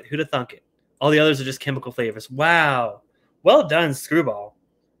thunk it? All the others are just chemical flavors. Wow. Well done, Skrewball.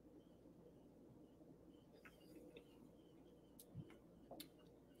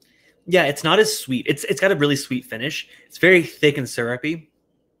 Yeah, it's not as sweet. It's got a really sweet finish. It's very thick and syrupy,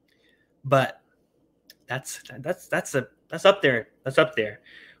 but that's up there. That's up there.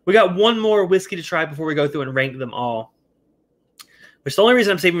 We got one more whiskey to try before we go through and rank them all. Which the only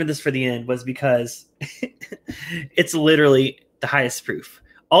reason I'm saving this for the end was because it's literally the highest proof.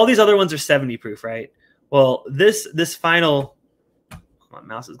 All these other ones are 70 proof, right? Well, this final, my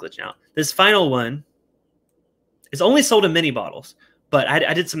mouse is glitching out. This final one is only sold in mini bottles, but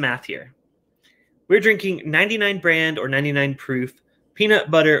I did some math here. We're drinking 99 brand or 99 proof peanut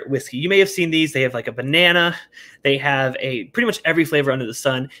butter whiskey. You may have seen these. They have like a banana. They have pretty much every flavor under the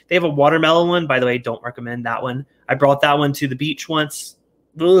sun. They have a watermelon one. By the way, don't recommend that one. I brought that one to the beach once.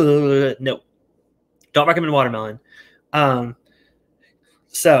 No, don't recommend watermelon.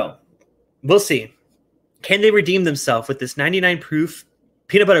 So we'll see. Can they redeem themselves with this 99 proof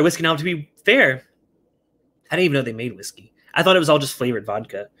peanut butter whiskey? Now, to be fair, I didn't even know they made whiskey. I thought it was all just flavored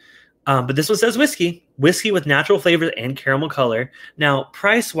vodka. But this one says whiskey with natural flavors and caramel color. Now,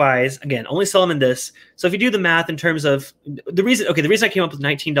 price-wise, again, only sell them in this. So if you do the math in terms of the reason I came up with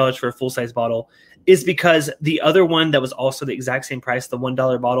 $19 for a full-size bottle is because the other one that was also the exact same price, the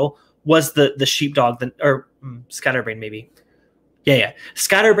 $1 bottle, was the sheepdog, or Scatterbrain maybe. Yeah.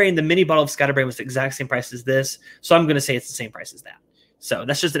 Scatterbrain, the mini bottle of Scatterbrain was the exact same price as this. So I'm going to say it's the same price as that. So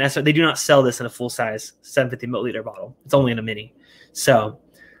that's just an estimate. They do not sell this in a full-size 750 milliliter bottle. It's only in a mini. So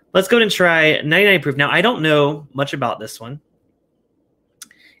let's go ahead and try 99 proof. Now, I don't know much about this one.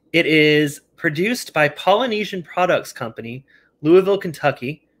 It is produced by Polynesian Products Company, Louisville,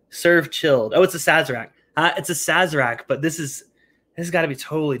 Kentucky. Served chilled. Oh, it's a Sazerac. It's a Sazerac, but this has got to be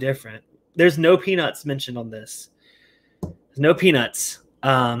totally different. There's no peanuts mentioned on this. There's no peanuts.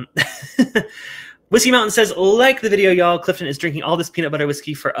 Whiskey Mountain says, like the video, y'all. Clifton is drinking all this peanut butter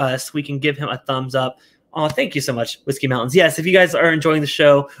whiskey for us. We can give him a thumbs up. Oh, thank you so much, Whiskey Mountains. Yes, if you guys are enjoying the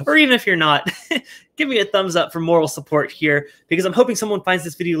show, or even if you're not, give me a thumbs up for moral support here, because I'm hoping someone finds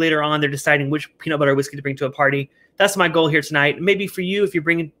this video later on. They're deciding which peanut butter whiskey to bring to a party. That's my goal here tonight. Maybe for you, if you're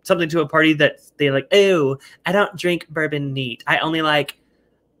bringing something to a party that they're like, oh, I don't drink bourbon neat. I only like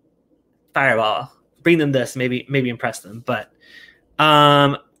Fireball. Bring them this, maybe impress them. But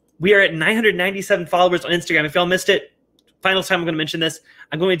we are at 997 followers on Instagram. If y'all missed it, final time I'm going to mention this.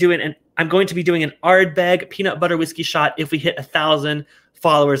 I'm going to be doing an Ardbeg peanut butter whiskey shot if we hit 1,000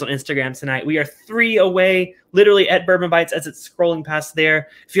 followers on Instagram tonight. We are 3 away, literally at Bourbon Bites as it's scrolling past there.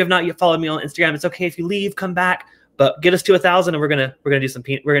 If you have not yet followed me on Instagram, it's okay if you leave, come back, but get us to 1,000, and we're gonna do some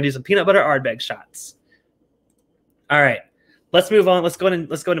peanut butter Ardbeg shots. All right, let's move on. Let's go ahead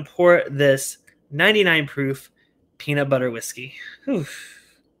and pour this 99 proof peanut butter whiskey. Whew.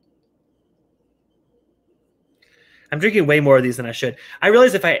 I'm drinking way more of these than I should. I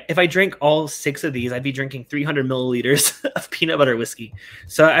realize if I drink all 6 of these, I'd be drinking 300 milliliters of peanut butter whiskey.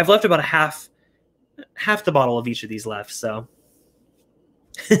 So I've left about half the bottle of each of these left. So,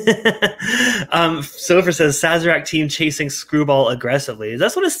 Sofer says Sazerac team chasing Skrewball aggressively.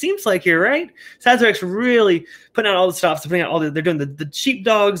 That's what it seems like here, right? Sazerac's really putting out all the stops. They're doing the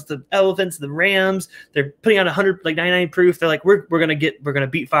sheepdogs, the elephants, the rams. They're putting out 99 proof. They're like, we're gonna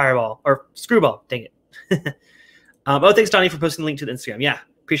beat Fireball or Skrewball. Dang it. Oh, thanks, Donnie, for posting the link to the Instagram. Yeah,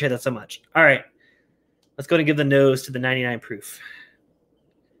 appreciate that so much. All right, let's go ahead and give the nose to the 99 proof.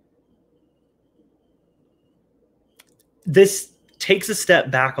 This takes a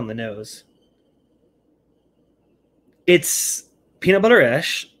step back on the nose. It's peanut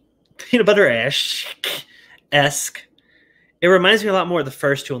butter-esque. It reminds me a lot more of the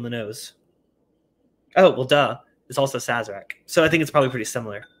first two on the nose. Oh, well, duh. It's also Sazerac. So I think it's probably pretty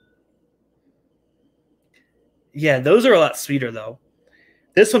similar. Yeah, those are a lot sweeter, though.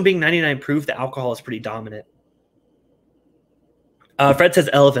 This one being 99 proof, the alcohol is pretty dominant. Fred says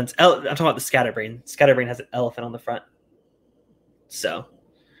elephants. I'm talking about the Scatterbrain. Scatterbrain has an elephant on the front. So,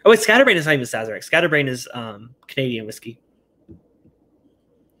 oh wait, Scatterbrain is not even Sazerac. Scatterbrain is Canadian whiskey.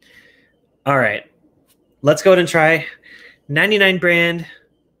 All right, let's go ahead and try 99 brand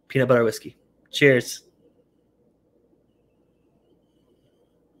peanut butter whiskey. Cheers.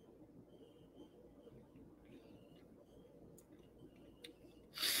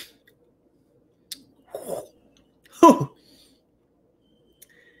 Whew.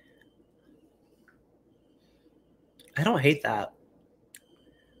 I don't hate that.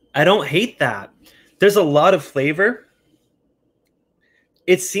 I don't hate that. There's a lot of flavor.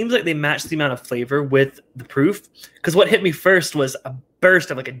 It seems like they matched the amount of flavor with the proof, because what hit me first was a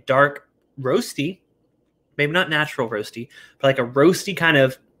burst of like a dark roasty, maybe not natural roasty, but like a roasty kind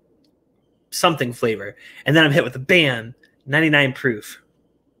of something flavor. And then I'm hit with a bam, 99 proof.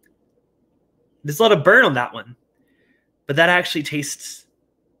 There's a lot of burn on that one. But that actually tastes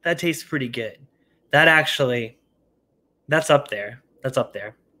pretty good. That's up there. That's up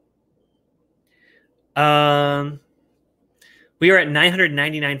there. We are at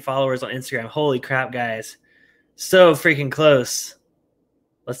 999 followers on Instagram. Holy crap, guys. So freaking close.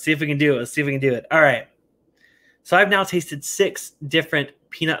 Let's see if we can do it. All right. So I've now tasted 6 different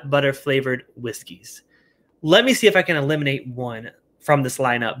peanut butter flavored whiskeys. Let me see if I can eliminate one from this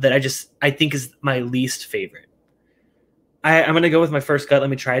lineup that I think is my least favorite. I'm going to go with my first gut. Let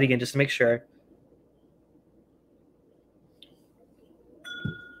me try it again just to make sure.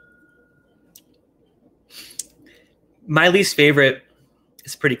 My least favorite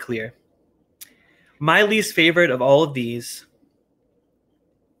is pretty clear. My least favorite of all of these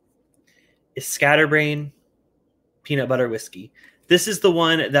is Scatterbrain peanut butter whiskey. This is the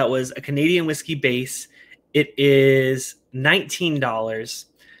one that was a Canadian whiskey base. It is $19.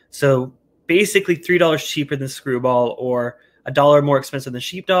 So basically $3 cheaper than Skrewball or $1 more expensive than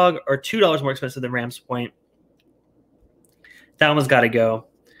Sheepdog or $2 more expensive than Ram's Point. That one's got to go.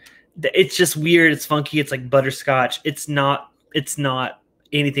 It's just weird. It's funky. It's like butterscotch. It's not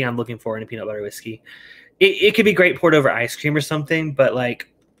anything I'm looking for in a peanut butter whiskey. It could be great poured over ice cream or something, but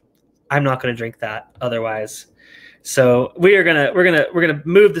like I'm not going to drink that otherwise. So we're gonna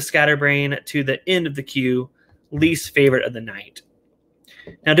move the Scatterbrain to the end of the queue, least favorite of the night.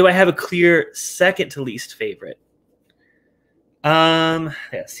 Now, do I have a clear second to least favorite? Yeah,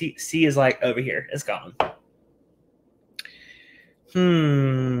 C is like over here. It's gone.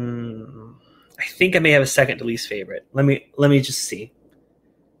 I think I may have a second to least favorite. Let me just see.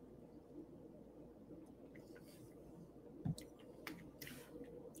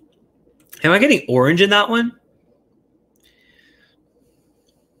 Am I getting orange in that one?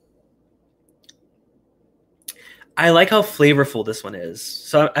 I like how flavorful this one is.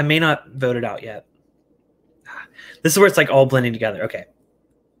 So I may not vote it out yet. This is where it's like all blending together. Okay.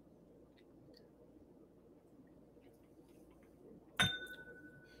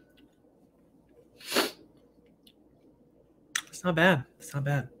 It's not bad. It's not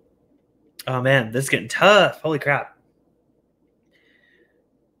bad. Oh man, this is getting tough. Holy crap.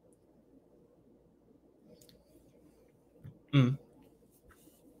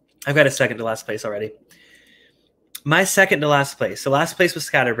 I've got a second to last place already. My second to last place. So last place was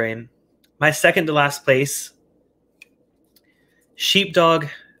Scatterbrain. My second to last place, Sheepdog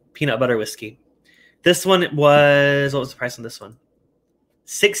Peanut Butter Whiskey. This one was, what was the price on this one?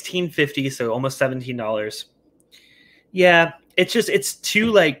 $16.50, so almost $17. Yeah, it's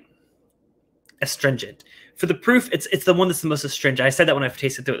too like astringent. For the proof, it's the one that's the most astringent. I said that when I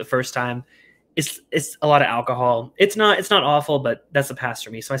tasted through it the first time. It's a lot of alcohol. It's not awful, but that's a pass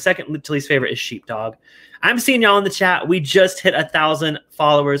for me. So my second to least favorite is Sheepdog. I'm seeing y'all in the chat. We just hit 1,000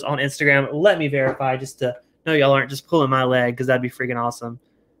 followers on Instagram. Let me verify just to know y'all aren't just pulling my leg because that'd be freaking awesome.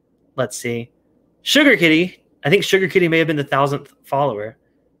 Let's see. Sugar Kitty. I think Sugar Kitty may have been the 1,000th follower.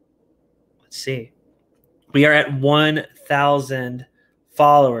 Let's see. We are at 1,000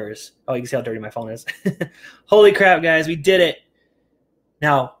 followers. Oh, you can see how dirty my phone is. Holy crap, guys. We did it.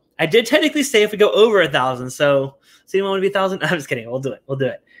 Now, I did technically say if we go over 1,000, so does anyone want to be 1,000? I'm just kidding. We'll do it. We'll do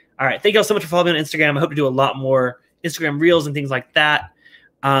it. All right. Thank you all so much for following me on Instagram. I hope to do a lot more Instagram reels and things like that.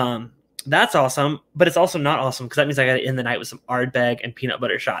 That's awesome, but it's also not awesome because that means I got to end the night with some Ardbeg and peanut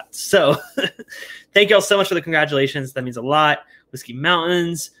butter shots. So thank you all so much for the congratulations. That means a lot. Whiskey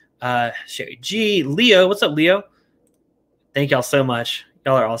Mountains, Sherry G, Leo. What's up, Leo? Thank y'all so much.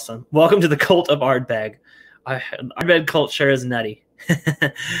 Y'all are awesome. Welcome to the cult of Ardbeg. Ardbeg cult sure is nutty.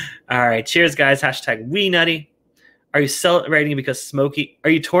 All right. Cheers, guys. Hashtag we nutty. Are you celebrating because smoky? Are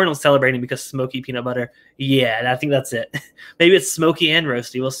you torn on celebrating because smoky peanut butter? Yeah, I think that's it. Maybe it's smoky and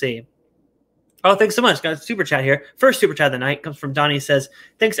roasty. We'll see. Oh, thanks so much. Got a super chat here. First super chat of the night comes from Donnie. Says,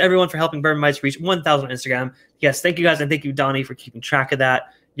 thanks everyone for helping Bourbon Bites reach 1,000 on Instagram. Yes, thank you guys. And thank you, Donnie, for keeping track of that.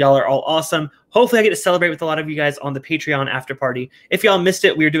 Y'all are all awesome. Hopefully I get to celebrate with a lot of you guys on the Patreon after party. If y'all missed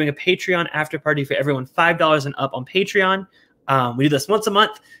it, we are doing a Patreon after party for everyone $5 and up on Patreon. We do this once a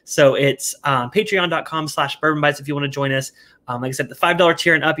month. So it's patreon.com/bourbonbites if you want to join us. Like I said, the $5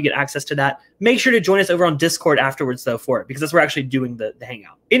 tier and up, you get access to that. Make sure to join us over on Discord afterwards, though, for it, because that's where we're actually doing the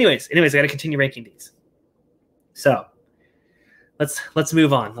hangout. Anyways, I got to continue ranking these. So let's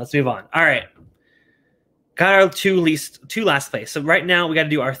move on. Let's move on. All right. Got our two last place. So right now we got to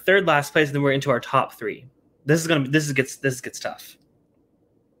do our third last place, and then we're into our top three. This gets tough.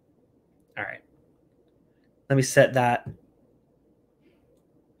 All right. Let me set that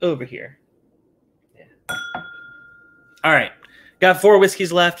over here. Yeah. All right. Got 4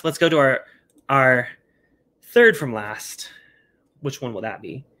 whiskeys left. Let's go to our third from last. Which one will that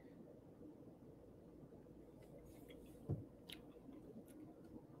be?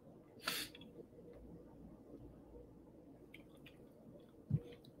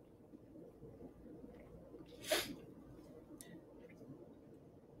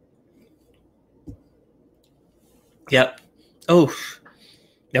 Yep. Oh,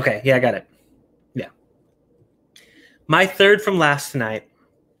 okay. Yeah, I got it. Yeah. My third from last tonight.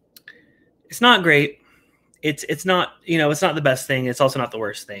 It's not great. It's not, it's not the best thing. It's also not the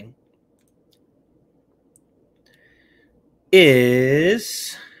worst thing.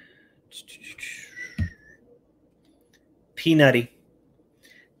 Is Nutty.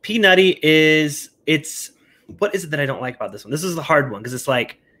 Nutty is, what is it that I don't like about this one? This is the hard one because it's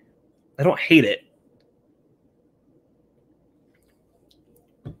like, I don't hate it.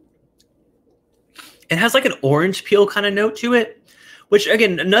 It has like an orange peel kind of note to it, which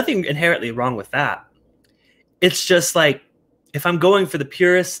again, nothing inherently wrong with that. It's just like, if I'm going for the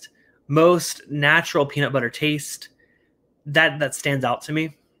purest, most natural peanut butter taste, that stands out to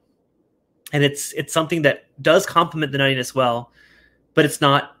me. And it's something that does complement the nuttiness well, but it's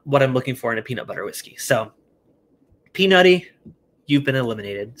not what I'm looking for in a peanut butter whiskey. So, Peanutty, you've been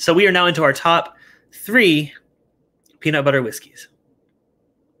eliminated. So we are now into our top 3 peanut butter whiskeys.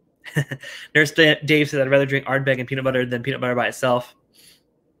 Nurse Dave says, I'd rather drink Ardbeg and peanut butter than peanut butter by itself.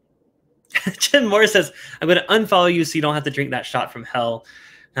 Jen Moore says, I'm going to unfollow you so you don't have to drink that shot from hell.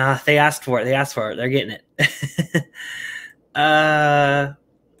 They asked for it. They asked for it. They're getting it.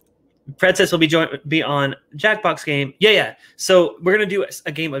 Princess will be on Jackbox game. Yeah. So we're going to do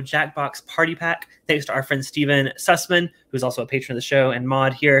a game of Jackbox Party Pack, thanks to our friend Steven Sussman, who's also a patron of the show and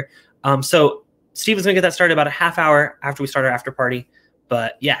mod here. So Steven's going to get that started about a half hour after we start our after party.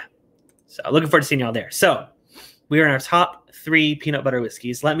 But yeah, so looking forward to seeing y'all there. So we are in our top 3 peanut butter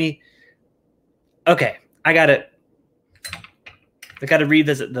whiskeys. Okay, I got to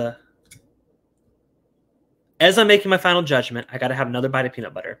revisit as I'm making my final judgment, I got to have another bite of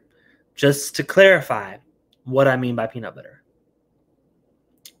peanut butter just to clarify what I mean by peanut butter.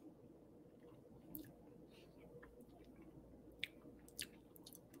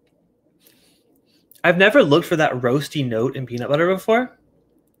 I've never looked for that roasty note in peanut butter before.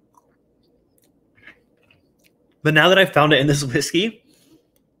 But now that I've found it in this whiskey,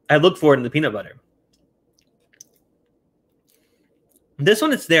 I look for it in the peanut butter. This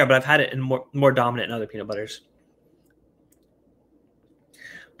one, it's there, but I've had it in more dominant in other peanut butters.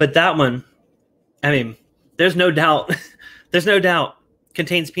 But that one, I mean, there's no doubt. There's no doubt.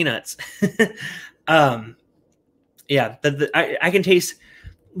 Contains peanuts. Yeah, I can taste.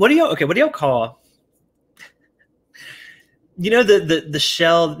 What do y'all call? You know the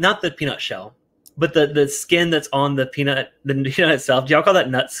shell, not the peanut shell, but the skin that's on the peanut itself. Do y'all call that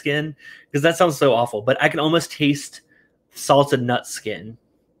nut skin? Because that sounds so awful. But I can almost taste salted nut skin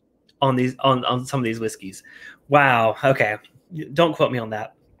on some of these whiskeys. Wow. Okay. Don't quote me on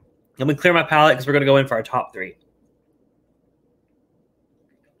that. Let me clear my palate because we're going to go in for our top 3.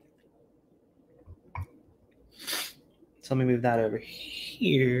 So let me move that over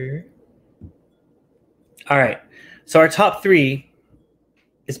here. All right. So our top 3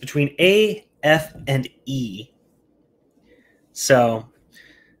 is between A, F, and E. So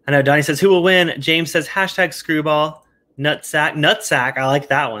I know Donnie says, who will win? James says, #Skrewball. Nutsack. I like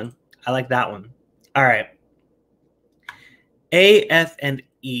that one. All right. A, F, and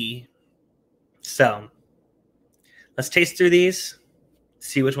E. So let's taste through these,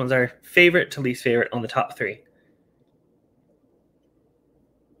 see which one's our favorite to least favorite on the top 3.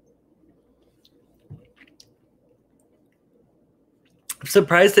 I'm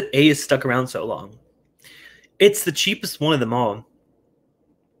surprised that A is stuck around so long. It's the cheapest one of them all.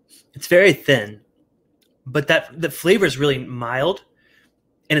 It's very thin, but the flavor is really mild,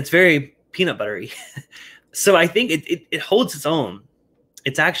 and it's very peanut buttery. So I think it holds its own.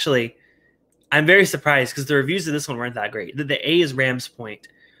 It's actually, I'm very surprised because the reviews of this one weren't that great. The A is Ram's Point,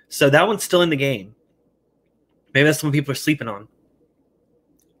 so that one's still in the game. Maybe that's the one people are sleeping on.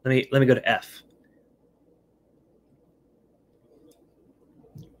 Let me go to F.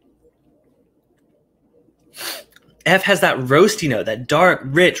 F has that roasty note, that dark,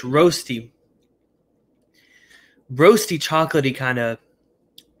 rich, roasty, chocolatey kind of.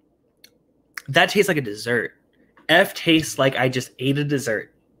 That tastes like a dessert. F tastes like I just ate a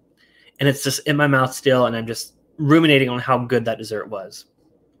dessert, and it's just in my mouth still, and I'm just ruminating on how good that dessert was.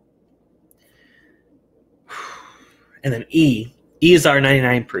 And then E. E is our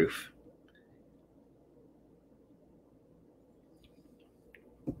 99 proof.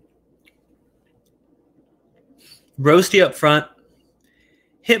 Roasty up front,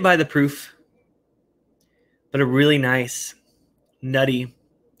 hit by the proof, but a really nice, nutty,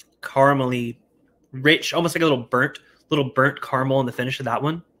 caramely, rich, almost like a little burnt caramel in the finish of that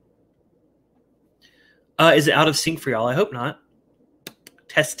one. Is it out of sync for y'all? I hope not.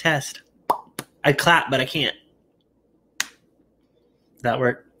 Test. I clap, but I can't. That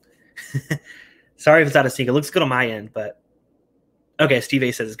work? Sorry if it's out of sync. It looks good on my end, but okay. Steve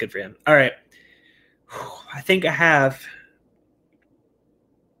A says it's good for him. All right. I think I have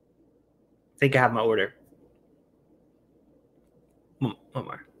my order. One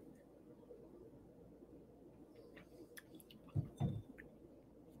more.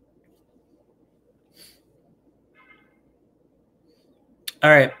 All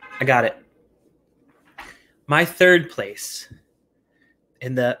right, I got it. My third place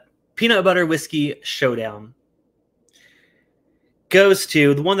in the peanut butter whiskey showdown goes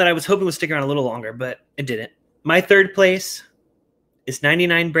to the one that I was hoping would stick around a little longer, but it didn't. My third place is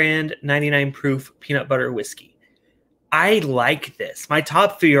 99 brand, 99 proof peanut butter whiskey. I like this. My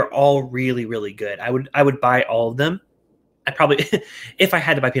top 3 are all really, really good. I would buy all of them. I probably, if I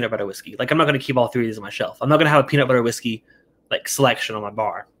had to buy peanut butter whiskey, like I'm not going to keep all three of these on my shelf. I'm not going to have a peanut butter whiskey like selection on my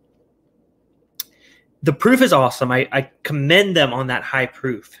bar. The proof is awesome. I commend them on that high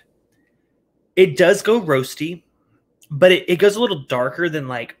proof. It does go roasty, but it goes a little darker than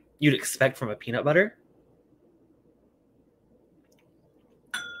like you'd expect from a peanut butter.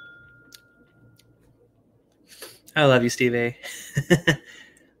 I love you, Steve A.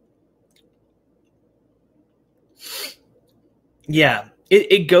 Yeah,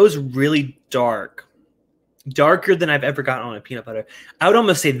 it goes really dark. Darker than I've ever gotten on a peanut butter. I would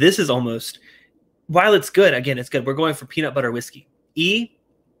almost say this is almost, while it's good, again, it's good. We're going for peanut butter whiskey.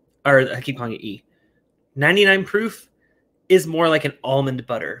 I keep calling it E. 99 proof is more like an almond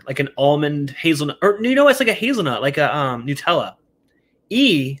butter, like an almond hazelnut, or it's like a hazelnut, like a Nutella.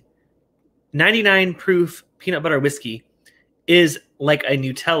 99 proof peanut butter whiskey is like a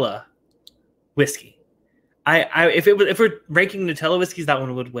Nutella whiskey. If we're ranking Nutella whiskeys, that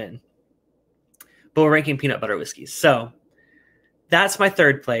one would win. But we're ranking peanut butter whiskeys. So that's my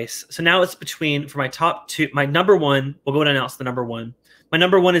third place. So now it's between, for my top two, my number one, we'll go and announce the number one. My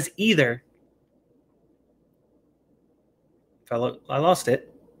number one is either, I lost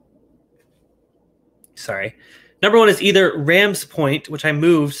it. Sorry. Number one is either Ram's Point, which I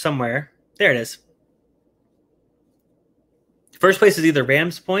moved somewhere. There it is. First place is either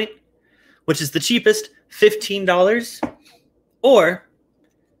Ram's Point, which is the cheapest, $15, or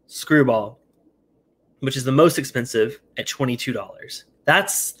Skrewball, which is the most expensive at $22.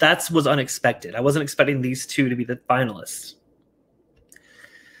 That was unexpected. I wasn't expecting these two to be the finalists.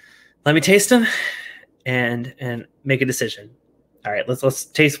 Let me taste them and make a decision. All right, let's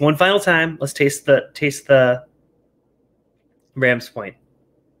taste one final time. Let's taste the Ram's Point.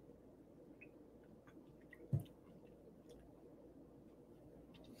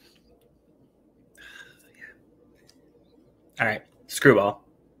 All right, Skrewball.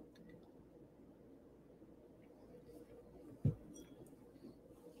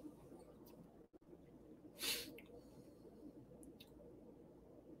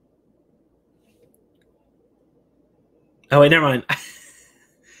 Oh, wait, never mind.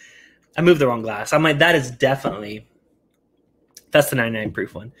 I moved the wrong glass. I'm like, that's the 99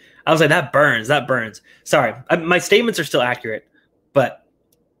 proof one. I was like, that burns. Sorry. My statements are still accurate, but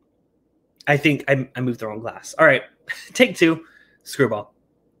I think I moved the wrong glass. All right, take two, Skrewball.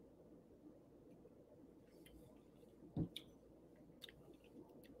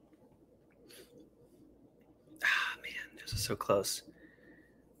 Ah, man, this is so close.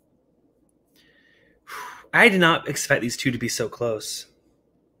 I did not expect these two to be so close.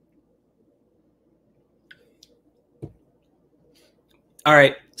 All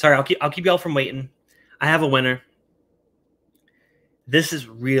right, sorry, I'll keep y'all from waiting. I have a winner. This is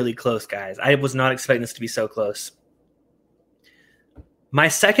really close, guys. I was not expecting this to be so close.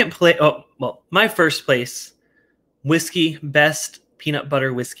 My my first place whiskey, best peanut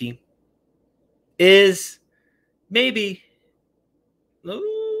butter whiskey, is maybe.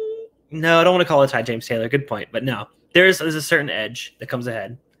 No, I don't want to call it tie, James Taylor. Good point. But no, there's a certain edge that comes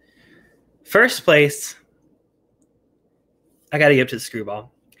ahead. First place, I got to give to the Skrewball.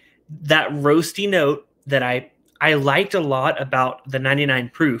 That roasty note that I liked a lot about the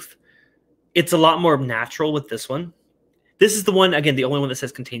 99 proof. It's a lot more natural with this one. This is the one, again, the only one that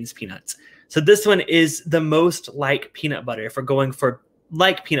says contains peanuts. So this one is the most like peanut butter if we're going for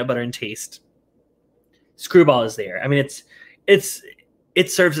like peanut butter in taste. Skrewball is there. I mean, it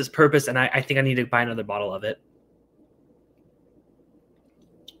serves its purpose, and I think I need to buy another bottle of it.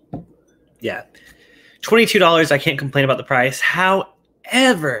 Yeah. $22, I can't complain about the price.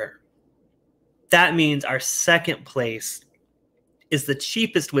 However, that means our second place is the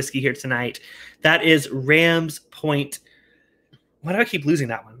cheapest whiskey here tonight. That is Ram's Point. Why do I keep losing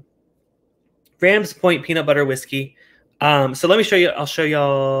that one? Ram's Point peanut butter whiskey. So let me show you. I'll show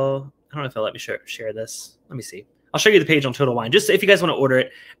y'all. I don't know if they'll let me share this. Let me see. I'll show you the page on Total Wine. Just if you guys want to order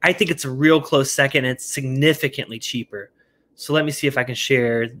it, I think it's a real close second. And it's significantly cheaper. So let me see if I can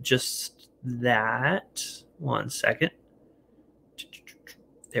share just that. 1 second.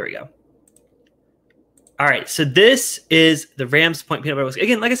 There we go. All right, so this is the Ram's Point peanut butter whiskey.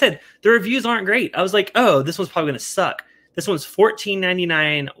 Again, like I said, the reviews aren't great. I was like, oh, this one's probably going to suck. This one's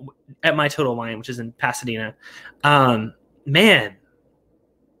 $14.99 at my Total Wine, which is in Pasadena. Man,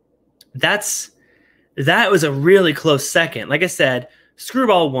 that was a really close second. Like I said,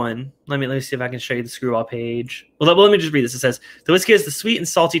 Skrewball won. Let me see if I can show you the Skrewball page. Well, let me just read this. It says, the whiskey has the sweet and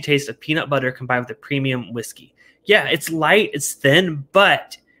salty taste of peanut butter combined with a premium whiskey. Yeah, it's light, it's thin,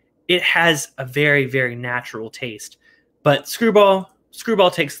 but it has a very, very natural taste. But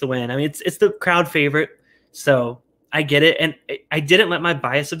Skrewball takes the win. I mean, it's the crowd favorite. So I get it. And I didn't let my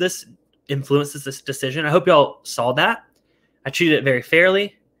bias of this influence this decision. I hope y'all saw that. I treated it very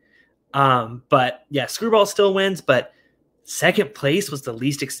fairly. But yeah, Skrewball still wins, but second place was the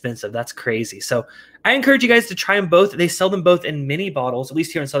least expensive. That's crazy. So I encourage you guys to try them both. They sell them both in mini bottles, at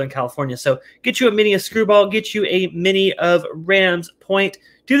least here in Southern California. So get you a mini of Skrewball, get you a mini of Rams Point.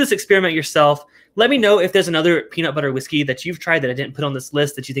 Do this experiment yourself. Let me know if there's another peanut butter whiskey that you've tried that I didn't put on this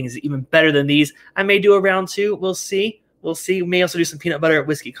list that you think is even better than these. I may do a round 2. We'll see. We'll see. We may also do some peanut butter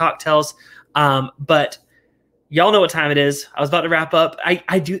whiskey cocktails. But y'all know what time it is. I was about to wrap up.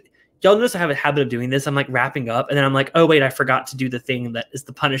 I do. Y'all notice I have a habit of doing this. I'm like wrapping up, and then I'm like, oh, wait, I forgot to do the thing that is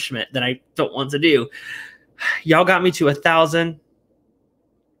the punishment that I don't want to do. Y'all got me to 1,000.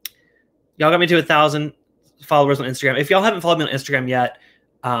 Y'all got me to 1,000 followers on Instagram. If y'all haven't followed me on Instagram yet,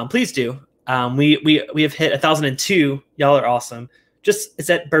 please do. We have hit 1,002. Y'all are awesome. It's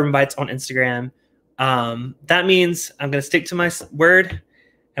at Bourbon Bytes on Instagram. That means I'm going to stick to my word,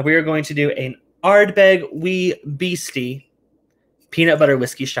 and we are going to do an Ardbeg Wee Beastie peanut butter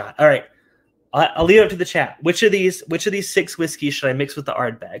whiskey shot. All right. I'll leave it up to the chat. Which of these 6 whiskeys should I mix with the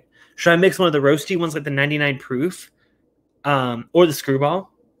Ardbeg? Should I mix one of the roasty ones like the 99 proof or the Skrewball?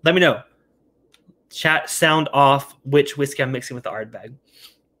 Let me know. Chat, sound off which whiskey I'm mixing with the Ardbeg.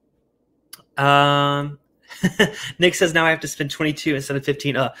 Nick says now I have to spend 22 instead of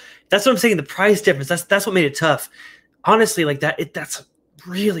 15. That's what I'm saying. The price difference. That's what made it tough. Honestly, like that's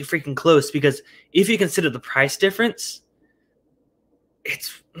really freaking close, because if you consider the price difference,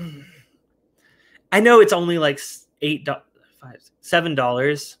 I know it's only like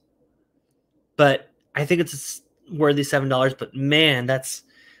 $7, but I think it's worthy $7. But man,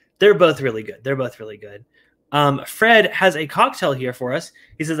 they're both really good. They're both really good. Fred has a cocktail here for us.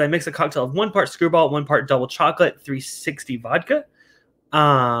 He says I mix a cocktail of 1 part Skrewball, 1 part double chocolate, 360 vodka.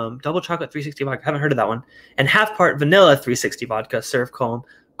 Double chocolate, 360 vodka. I haven't heard of that one. And half part vanilla, 360 vodka. Serve cold.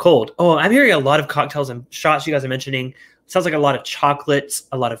 Oh, I'm hearing a lot of cocktails and shots you guys are mentioning. Sounds like a lot of chocolates,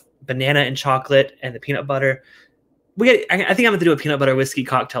 a lot of banana and chocolate, and the peanut butter. I think I'm going to do a peanut butter whiskey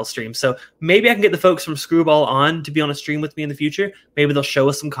cocktail stream. So maybe I can get the folks from Skrewball on to be on a stream with me in the future. Maybe they'll show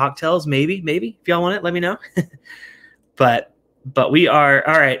us some cocktails. Maybe. If y'all want it, let me know. but we are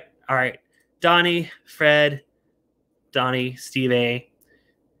all right. Donnie, Fred, Steve A.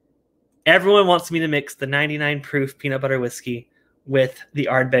 Everyone wants me to mix the 99 proof peanut butter whiskey with the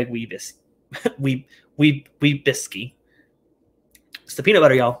Ardbeg Wee Biscuit. It's the peanut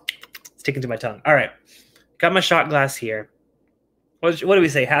butter, y'all. It's sticking to my tongue. All right. Got my shot glass here. What do we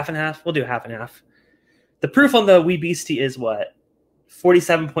say? Half and half? We'll do half and half. The proof on the Wee Beastie is what?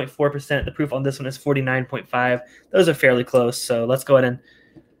 47.4%. The proof on this one is 49.5. Those are fairly close. So let's go ahead and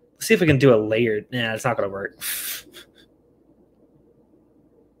see if we can do a layered. Nah, it's not going to work.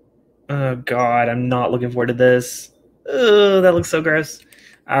 Oh, God. I'm not looking forward to this. Oh, that looks so gross.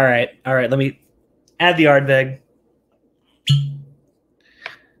 All right. Let me add the Ardbeg.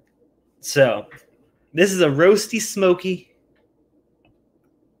 So this is a roasty, smoky.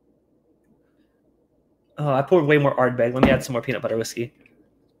 Oh, I poured way more Ardbeg. Let me add some more peanut butter whiskey.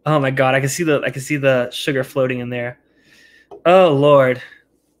 Oh my God, I can see the sugar floating in there. Oh Lord,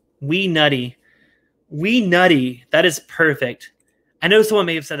 Wee Nutty. That is perfect. I know someone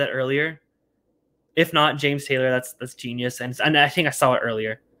may have said that earlier. If not, James Taylor, that's genius. And I think I saw it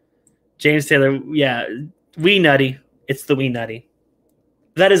earlier. James Taylor, yeah, Wee Nutty. It's the Wee Nutty.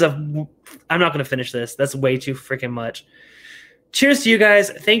 I'm not going to finish this. That's way too freaking much. Cheers to you guys.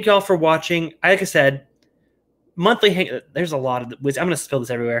 Thank y'all for watching. Like I said, there's a lot of I'm going to spill this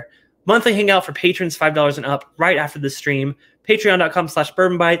everywhere. Monthly hangout for patrons, $5 and up, right after the stream.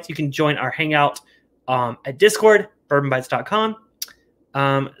 Patreon.com/bourbonbites. You can join our hangout at Discord, bourbonbites.com.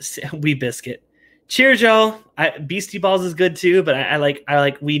 Wee Biscuit. Cheers, y'all. Beastie Balls is good too, but I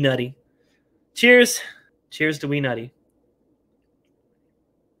like Wee Nutty. Cheers. Cheers to Wee Nutty.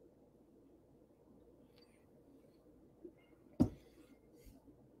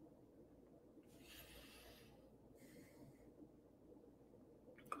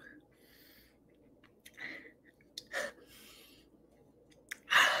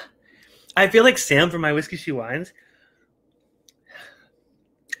 I feel like Sam from My Whiskey She Wines.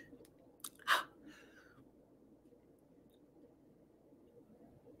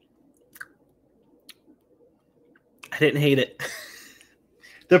 I didn't hate it.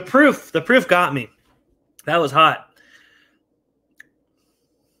 The proof got me. That was hot.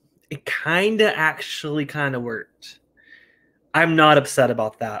 It actually worked. I'm not upset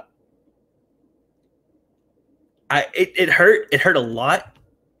about that. It hurt a lot.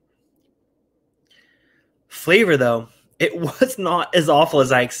 Flavor, though, it was not as awful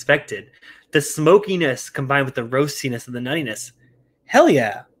as I expected. The smokiness combined with the roastiness and the nuttiness. Hell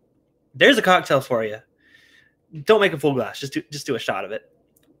yeah. There's a cocktail for you. Don't make a full glass. Just do a shot of it.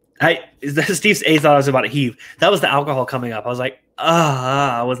 Steve's A thought I was about to heave. That was the alcohol coming up. I was like,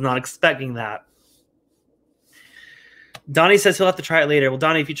 I was not expecting that. Donnie says he'll have to try it later. Well,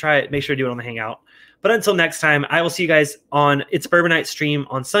 Donnie, if you try it, make sure to do it on the Hangout. But until next time, I will see you guys on It's Bourbon Night stream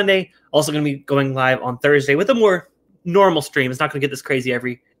on Sunday. Also going to be going live on Thursday with a more normal stream. It's not going to get this crazy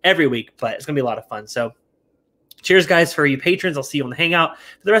every week, but it's going to be a lot of fun. So cheers, guys, for you patrons. I'll see you on the Hangout.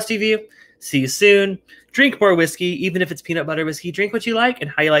 For the rest of you, see you soon. Drink more whiskey, even if it's peanut butter whiskey. Drink what you like and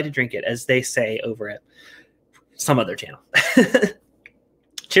how you like to drink it, as they say over at some other channel.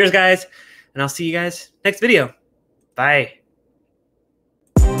 Cheers, guys, and I'll see you guys next video. Bye.